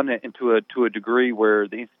 He's done it to a degree where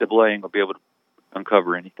the NCAA ain't gonna be able to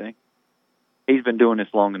uncover anything. He's been doing this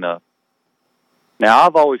long enough. Now,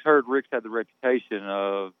 I've always heard Rick's had the reputation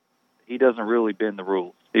of he doesn't really bend the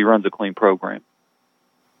rules. He runs a clean program.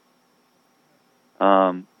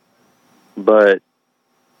 But,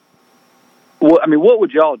 what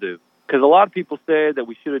would y'all do? Because a lot of people said that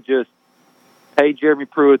we should have just paid Jeremy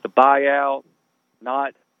Pruitt the buyout,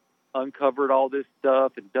 not uncovered all this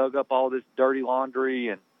stuff and dug up all this dirty laundry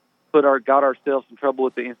and got ourselves in trouble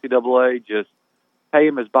with the NCAA. Just pay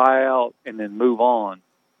him his buyout and then move on.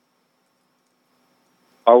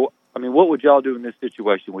 What would y'all do in this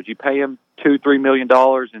situation? Would you pay him $2-3 million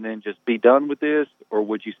and then just be done with this, or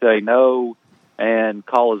would you say no and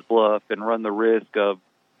call his bluff and run the risk of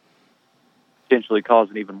potentially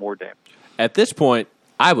causing even more damage? At this point,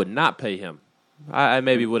 I would not pay him. I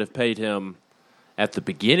maybe would have paid him at the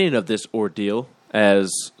beginning of this ordeal.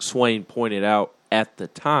 As Swain pointed out at the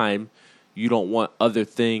time, you don't want other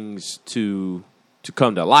things to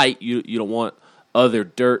come to light. You don't want other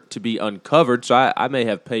dirt to be uncovered. So I may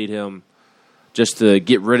have paid him just to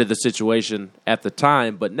get rid of the situation at the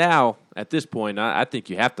time. But now, at this point, I think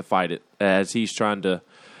you have to fight it, as he's trying to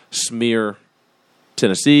smear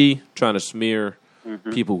Tennessee, trying to smear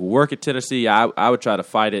people who work at Tennessee. I would try to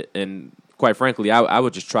fight it, and quite frankly, I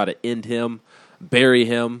would just try to end him, bury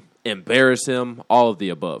him, embarrass him, all of the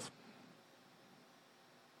above.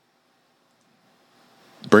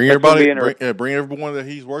 Bring everybody, bring everyone that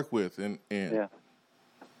he's worked with in the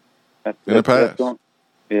past.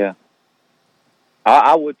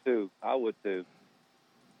 I would too. I'd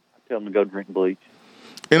tell him to go drink bleach.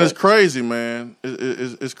 And it's crazy, man.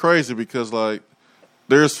 It's crazy because like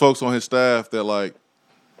there's folks on his staff that I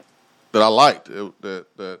liked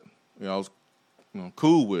that I was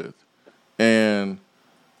cool with, and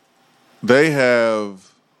they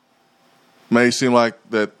have made it seem like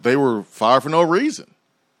that they were fired for no reason.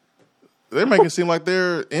 They're making it seem like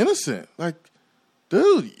they're innocent. Like,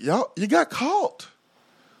 dude, you got caught.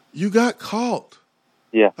 You got caught.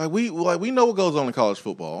 Yeah. We know what goes on in college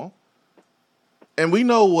football, and we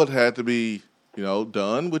know what had to be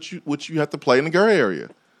done, which you have to play in the gray area.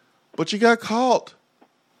 But you got caught.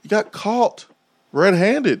 You got caught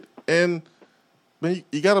red-handed, and man,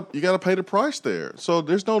 you gotta pay the price there. So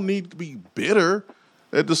there's no need to be bitter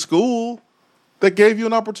at the school that gave you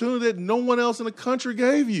an opportunity that no one else in the country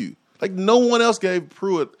gave you. Like, no one else gave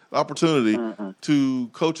Pruitt the opportunity to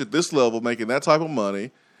coach at this level, making that type of money.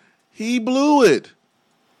 He blew it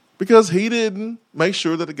because he didn't make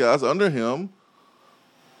sure that the guys under him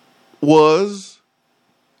was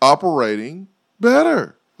operating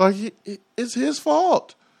better. Like, it's his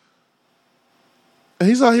fault. And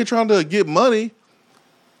he's out here trying to get money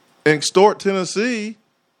and extort Tennessee,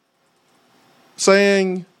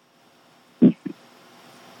 saying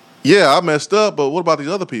yeah, I messed up, but what about these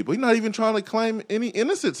other people? He's not even trying to claim any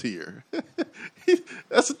innocence here.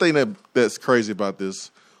 That's the thing that's crazy about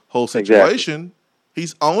this whole situation. Exactly.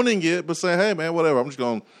 He's owning it, but saying, hey, man, whatever. I'm just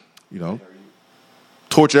going to,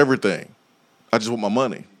 torch everything. I just want my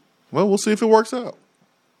money. Well, we'll see if it works out.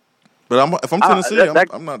 But if I'm Tennessee,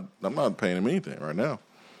 I'm not paying him anything right now.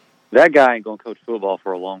 That guy ain't going to coach football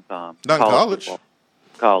for a long time. Not in college. Football.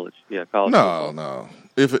 College. College. No.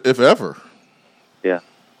 If ever.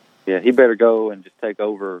 Yeah, he better go and just take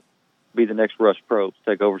over, be the next Rush Probst,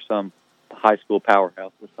 take over some high school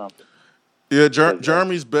powerhouse or something. Yeah,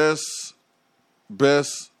 Jeremy's best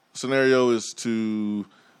scenario is to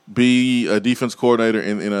be a defense coordinator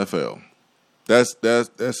in the NFL.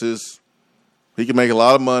 That's his. He can make a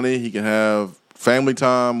lot of money. He can have family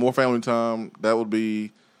time, more family time. That would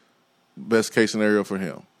be best case scenario for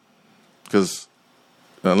him. Because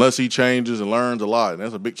unless he changes and learns a lot, and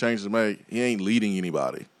that's a big change to make, he ain't leading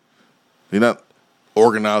anybody. He's not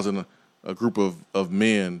organizing a group of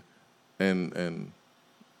men and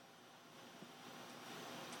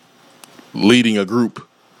leading a group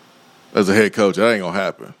as a head coach. That ain't going to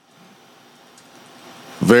happen.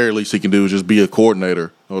 The very least he can do is just be a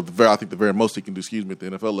coordinator. Or I think the very most he can do, at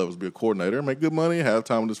the NFL level is be a coordinator and make good money and have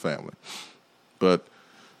time with his family. But,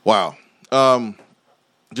 wow.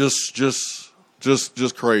 Just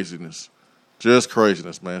craziness. Just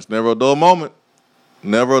craziness, man. It's never a dull moment.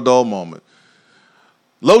 Never a dull moment.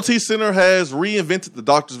 Low T Center has reinvented the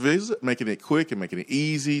doctor's visit, making it quick and making it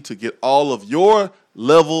easy to get all of your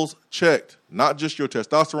levels checked, not just your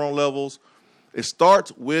testosterone levels. It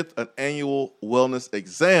starts with an annual wellness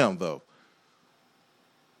exam, though.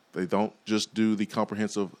 They don't just do the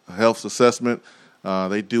comprehensive health assessment.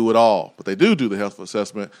 They do it all. But they do the health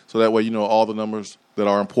assessment, so that way you know all the numbers that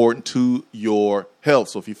are important to your health.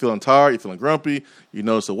 So if you're feeling tired, you're feeling grumpy, you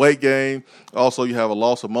notice a weight gain, also you have a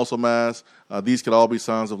loss of muscle mass, these could all be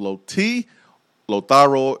signs of low T, low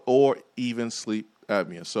thyroid, or even sleep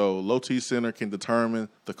apnea. So Low T Center can determine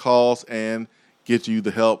the cause and get you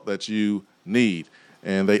the help that you need.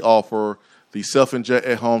 And they offer the self-inject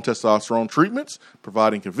at-home testosterone treatments,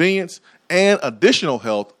 providing convenience and additional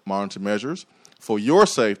health monitoring measures for your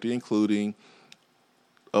safety, including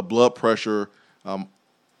a blood pressure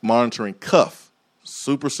monitoring cuff.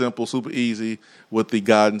 Super simple, super easy with the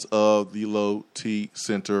guidance of the Low T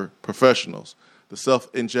Center professionals. The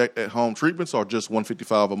self-inject at-home treatments are just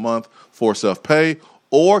 $155 a month for self-pay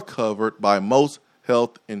or covered by most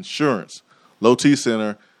health insurance. Low T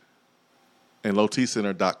Center and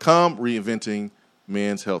lowtcenter.com, reinventing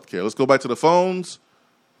men's healthcare. Let's go back to the phones.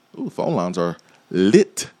 Ooh, phone lines are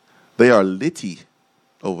lit. They are litty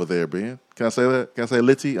over there, Ben. Can I say that? Can I say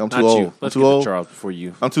litty? I'm too old. Let's I'm too old. Charles before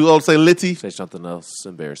you. I'm too old to say litty. Say something else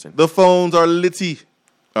embarrassing. The phones are litty.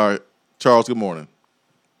 All right, Charles. Good morning.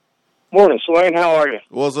 Morning, Swain. How are you?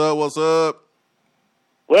 What's up? What's up?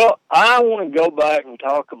 Well, I want to go back and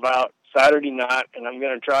talk about Saturday night, and I'm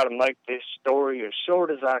going to try to make this story as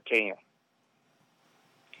short as I can.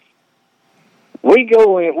 We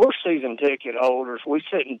go in, we're season ticket holders. We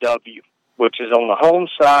sit in W, which is on the home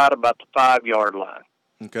side about the 5-yard line.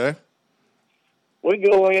 Okay. We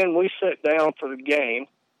go in, we sit down for the game.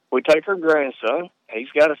 We take our grandson. He's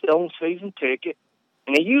got his own season ticket,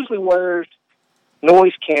 and he usually wears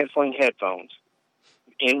noise-canceling headphones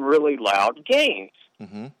in really loud games.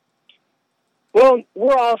 Mm-hmm. Well,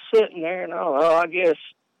 we're all sitting there, and I don't know, I guess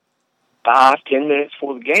 5-10 minutes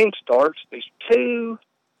before the game starts, these two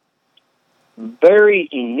very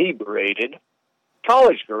inebriated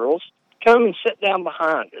college girls come and sit down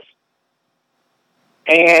behind us.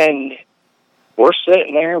 And we're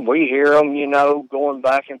sitting there, and we hear them, going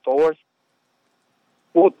back and forth.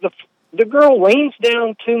 Well, the girl leans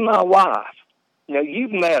down to my wife.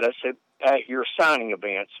 You've met us at your signing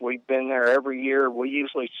events. We've been there every year. We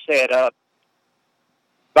usually set up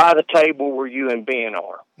by the table where you and Ben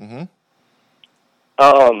are. Mm-hmm.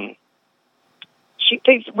 She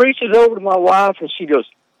reaches over to my wife, and she goes,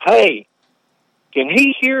 "Hey, can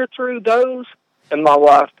he hear through those?" And my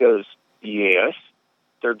wife goes, "Yes,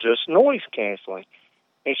 they're just noise canceling."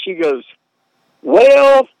 And she goes,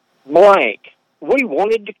 "Well, blank, we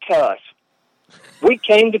wanted to cuss. We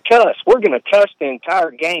came to cuss. We're going to cuss the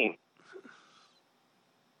entire game.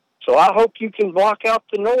 So I hope you can block out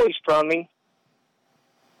the noise from me."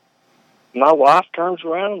 My wife turns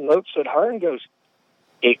around and looks at her and goes,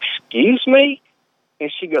 "Excuse me?"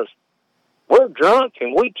 And she goes, "We're drunk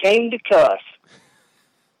and we came to cuss."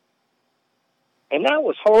 And that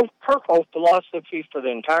was her whole philosophy for the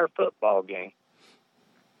entire football game.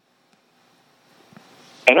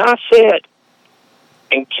 And I sat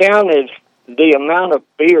and counted the amount of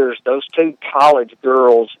beers those two college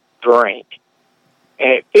girls drink.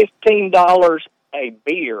 And at $15 a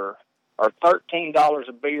beer or $13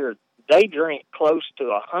 a beer, they drink close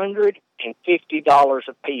to $150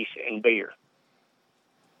 a piece in beer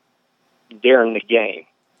during the game.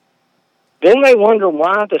 Then they wonder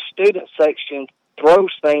why the student section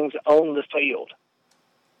throws things on the field.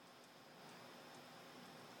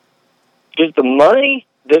 Is the money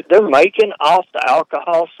that they're making off the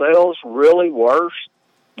alcohol sales really worth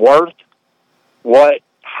what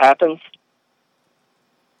happens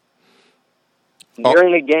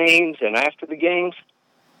during the games and after the games?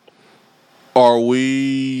 Are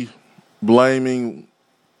we blaming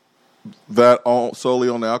that solely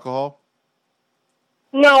on the alcohol?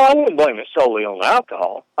 No, I wouldn't blame it solely on the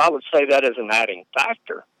alcohol. I would say that is an adding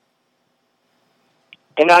factor.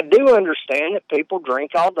 And I do understand that people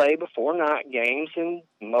drink all day before night games, and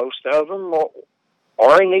most of them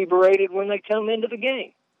are inebriated when they come into the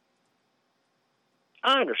game.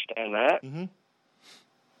 I understand that. Mm-hmm.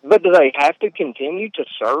 But do they have to continue to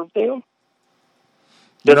serve them?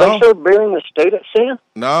 Do they serve beer in the student center?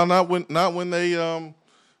 No, not when they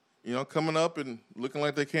coming up and looking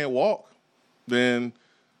like they can't walk. Then,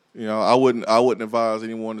 I wouldn't advise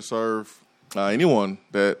anyone to serve anyone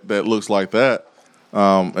that looks like that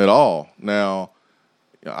at all. Now,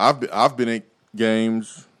 I've been at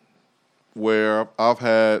games where I've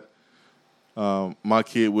had my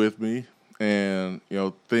kid with me, and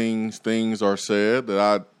things are said that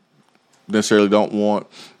I necessarily don't want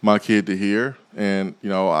my kid to hear, and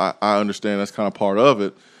I understand that's kind of part of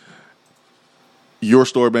it. Your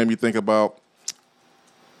story made me think about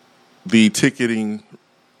the ticketing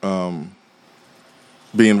being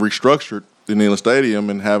restructured in the stadium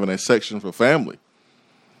and having a section for family.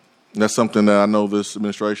 And that's something that I know this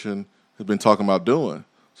administration has been talking about doing,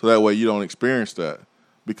 so that way you don't experience that,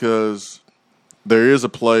 because there is a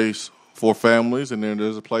place for families and then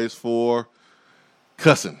there's a place for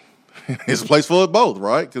cussing. It's a place for it both,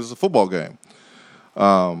 right? Because it's a football game.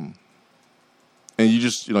 And you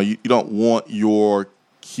just, you don't want your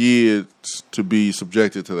kids to be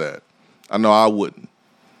subjected to that. I know I wouldn't.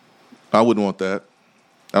 I wouldn't want that.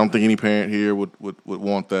 I don't think any parent here would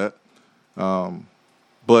want that.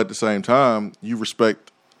 But at the same time, you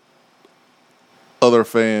respect other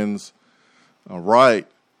fans' right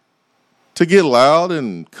to get loud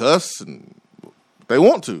and cuss and they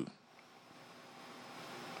want to.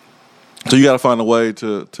 So you got to find a way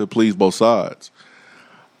to please both sides.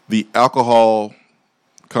 The alcohol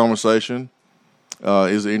conversation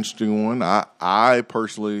is an interesting one. I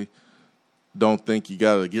personally don't think you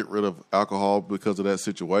got to get rid of alcohol because of that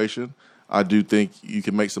situation. I do think you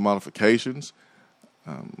can make some modifications.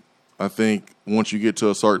 I think once you get to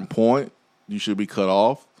a certain point, you should be cut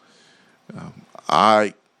off.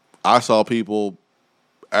 I saw people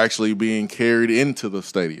actually being carried into the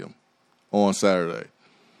stadium on Saturday.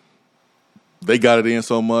 They got it in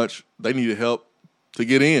so much, they needed help to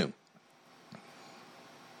get in.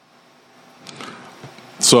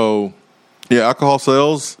 So, yeah, alcohol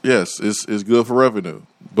sales, yes, is good for revenue.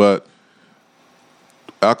 But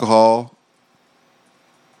alcohol,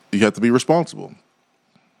 you have to be responsible.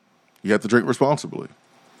 You have to drink responsibly.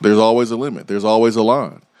 There's always a limit. There's always a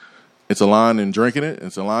line. It's a line in drinking it.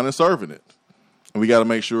 It's a line in serving it. And we got to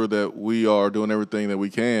make sure that we are doing everything that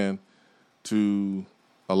we can to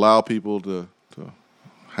allow people to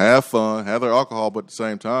have fun, have their alcohol, but at the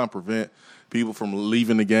same time prevent people from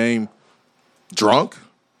leaving the game drunk,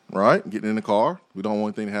 right? Getting in the car. We don't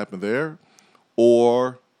want anything to happen there.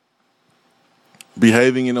 Or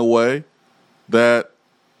behaving in a way that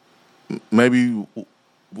maybe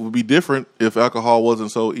would be different if alcohol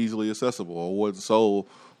wasn't so easily accessible or wasn't sold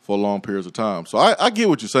for long periods of time. So I get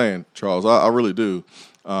what you're saying, Charles. I really do.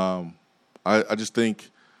 I just think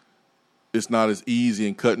it's not as easy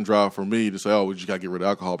and cut and dry for me to say, oh, we just got to get rid of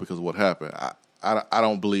alcohol because of what happened. I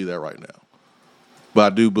don't believe that right now.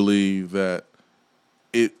 But I do believe that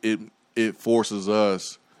it forces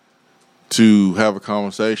us to have a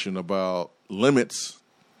conversation about limits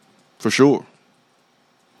for sure.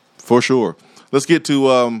 For sure. Let's get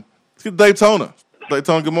to Daytona.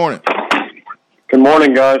 Daytona, good morning. Good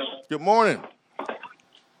morning, guys. Good morning.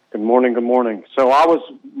 Good morning, good morning. So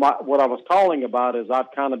what I was calling about is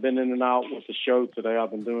I've kind of been in and out with the show today.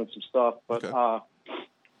 I've been doing some stuff, but okay.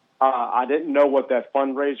 I didn't know what that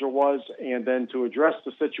fundraiser was. And then to address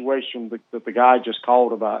the situation that the guy just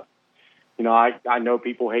called about, I know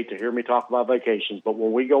people hate to hear me talk about vacations, but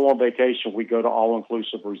when we go on vacation, we go to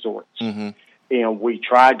all-inclusive resorts. Mm-hmm. And we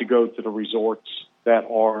tried to go to the resorts that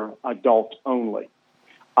are adult only.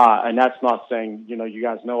 And that's not saying, you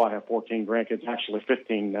guys know I have 14 grandkids, actually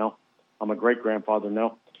 15 now. I'm a great-grandfather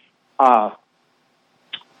now.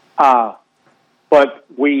 But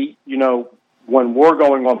we, when we're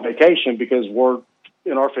going on vacation, because we're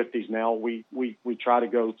in our 50s now, we try to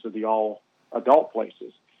go to the all adult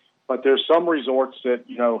places. But there's some resorts that,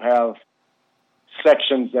 have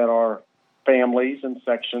sections that are families and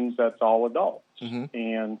sections that's all adults. Mm-hmm.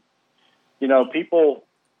 And, people,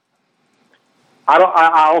 I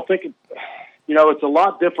don't think, it's a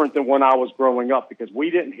lot different than when I was growing up, because we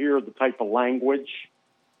didn't hear the type of language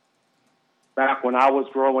back when I was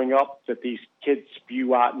growing up that these kids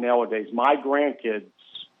spew out nowadays. My grandkids,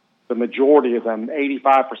 the majority of them,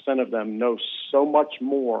 85% of them, know so much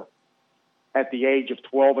more at the age of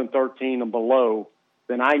 12 and 13 and below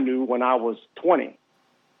than I knew when I was 20.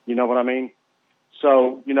 You know what I mean?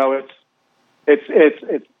 So,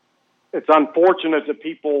 it's unfortunate that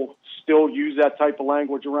people still use that type of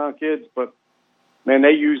language around kids, but man,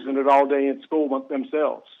 they're using it all day in school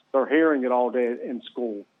themselves. They're hearing it all day in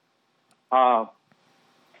school.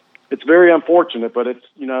 It's very unfortunate, but it's,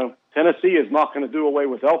 Tennessee is not going to do away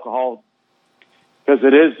with alcohol, because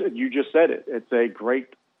it is, you just said it, it's a great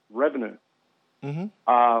revenue. Mm-hmm.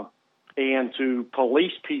 And to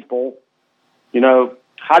police people,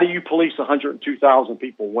 how do you police 102,000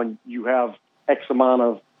 people when you have X amount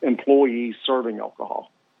of employees serving alcohol?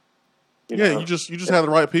 You just have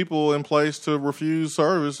the right people in place to refuse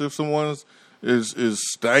service if someone is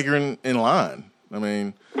staggering in line. I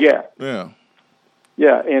mean, yeah, and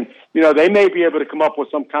they may be able to come up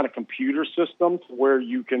with some kind of computer system where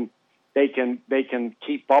they can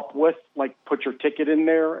keep up with, like, put your ticket in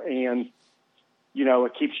there, and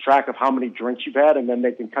it keeps track of how many drinks you've had, and then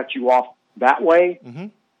they can cut you off that way. Mm-hmm.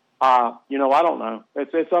 I don't know.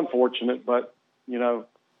 It's unfortunate, but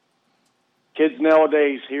kids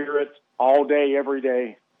nowadays hear it all day, every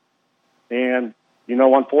day, and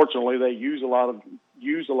unfortunately, they use a lot of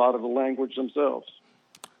the language themselves.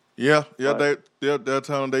 Yeah. Right. That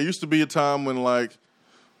time. There used to be a time when, like,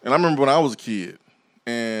 and I remember when I was a kid,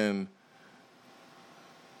 and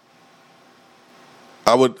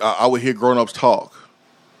I would hear grown-ups talk,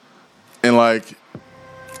 and like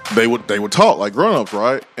they would talk like grown-ups,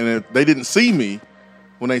 right? And if they didn't see me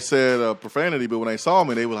when they said profanity, but when they saw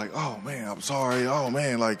me, they were like, "Oh man, I'm sorry. Oh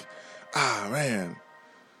man, like, man."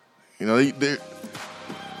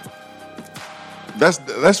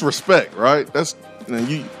 That's respect, right? That's,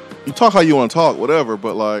 you talk how you want to talk, whatever.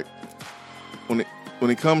 But like when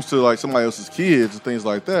it comes to like somebody else's kids and things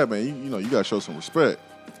like that, man, you gotta show some respect.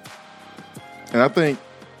 And I think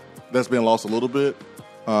that's been lost a little bit.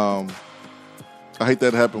 I hate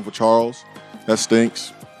that happened for Charles. That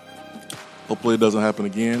stinks. Hopefully it doesn't happen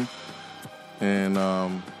again. And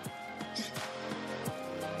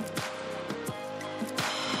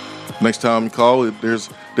next time you call, there's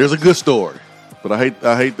a good story. But I hate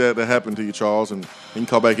that happened to you, Charles. And you can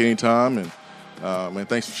call back anytime. And man,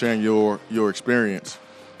 thanks for sharing your experience.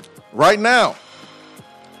 Right now,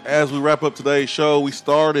 as we wrap up today's show, we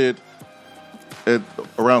started at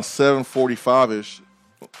around 7:45-ish,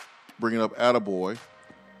 bringing up Attaboy,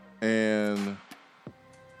 and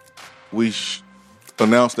we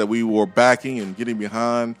announced that we were backing and getting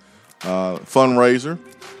behind a fundraiser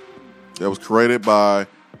that was created by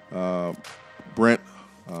Brent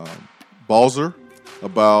Balzer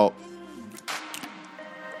about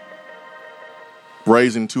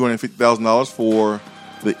raising $250,000 for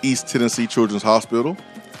the East Tennessee Children's Hospital.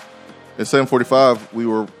 At 7:45, we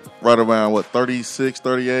were right around,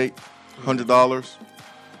 $3,600, $3,800.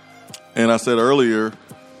 And I said earlier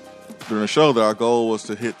during the show that our goal was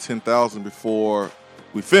to hit 10,000 before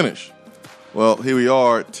we finish. Well, here we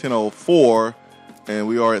are at 10:04, and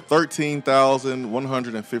we are at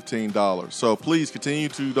 $13,115. So please continue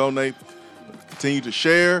to donate, continue to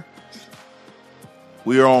share.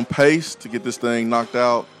 We are on pace to get this thing knocked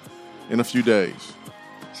out in a few days.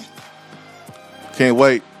 Can't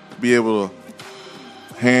wait to be able to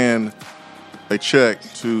hand a check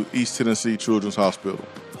to East Tennessee Children's Hospital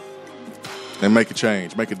and make a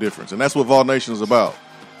change, make a difference. And that's what Vol Nation is about.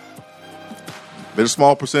 There's a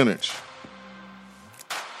small percentage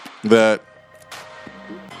that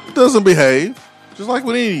doesn't behave, just like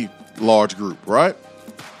with any large group, right?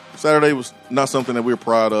 Saturday was not something that we're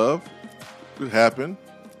proud of. It happened.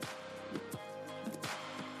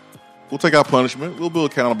 We'll take our punishment. We'll be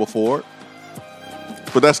accountable for it.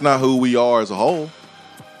 But that's not who we are as a whole.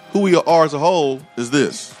 Who we are as a whole is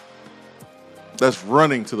this. That's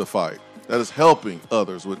running to the fight. That is helping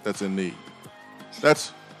others that's in need.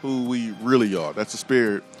 That's who we really are. That's the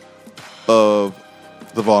spirit of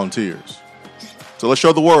the volunteers. So let's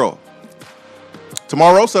show the world.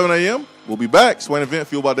 Tomorrow, 7 a.m., we'll be back. Swain Event,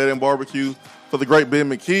 fueled by Dead End Barbecue. For the great Ben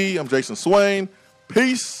McKee, I'm Jason Swain.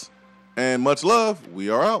 Peace And much love. We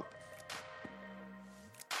are out.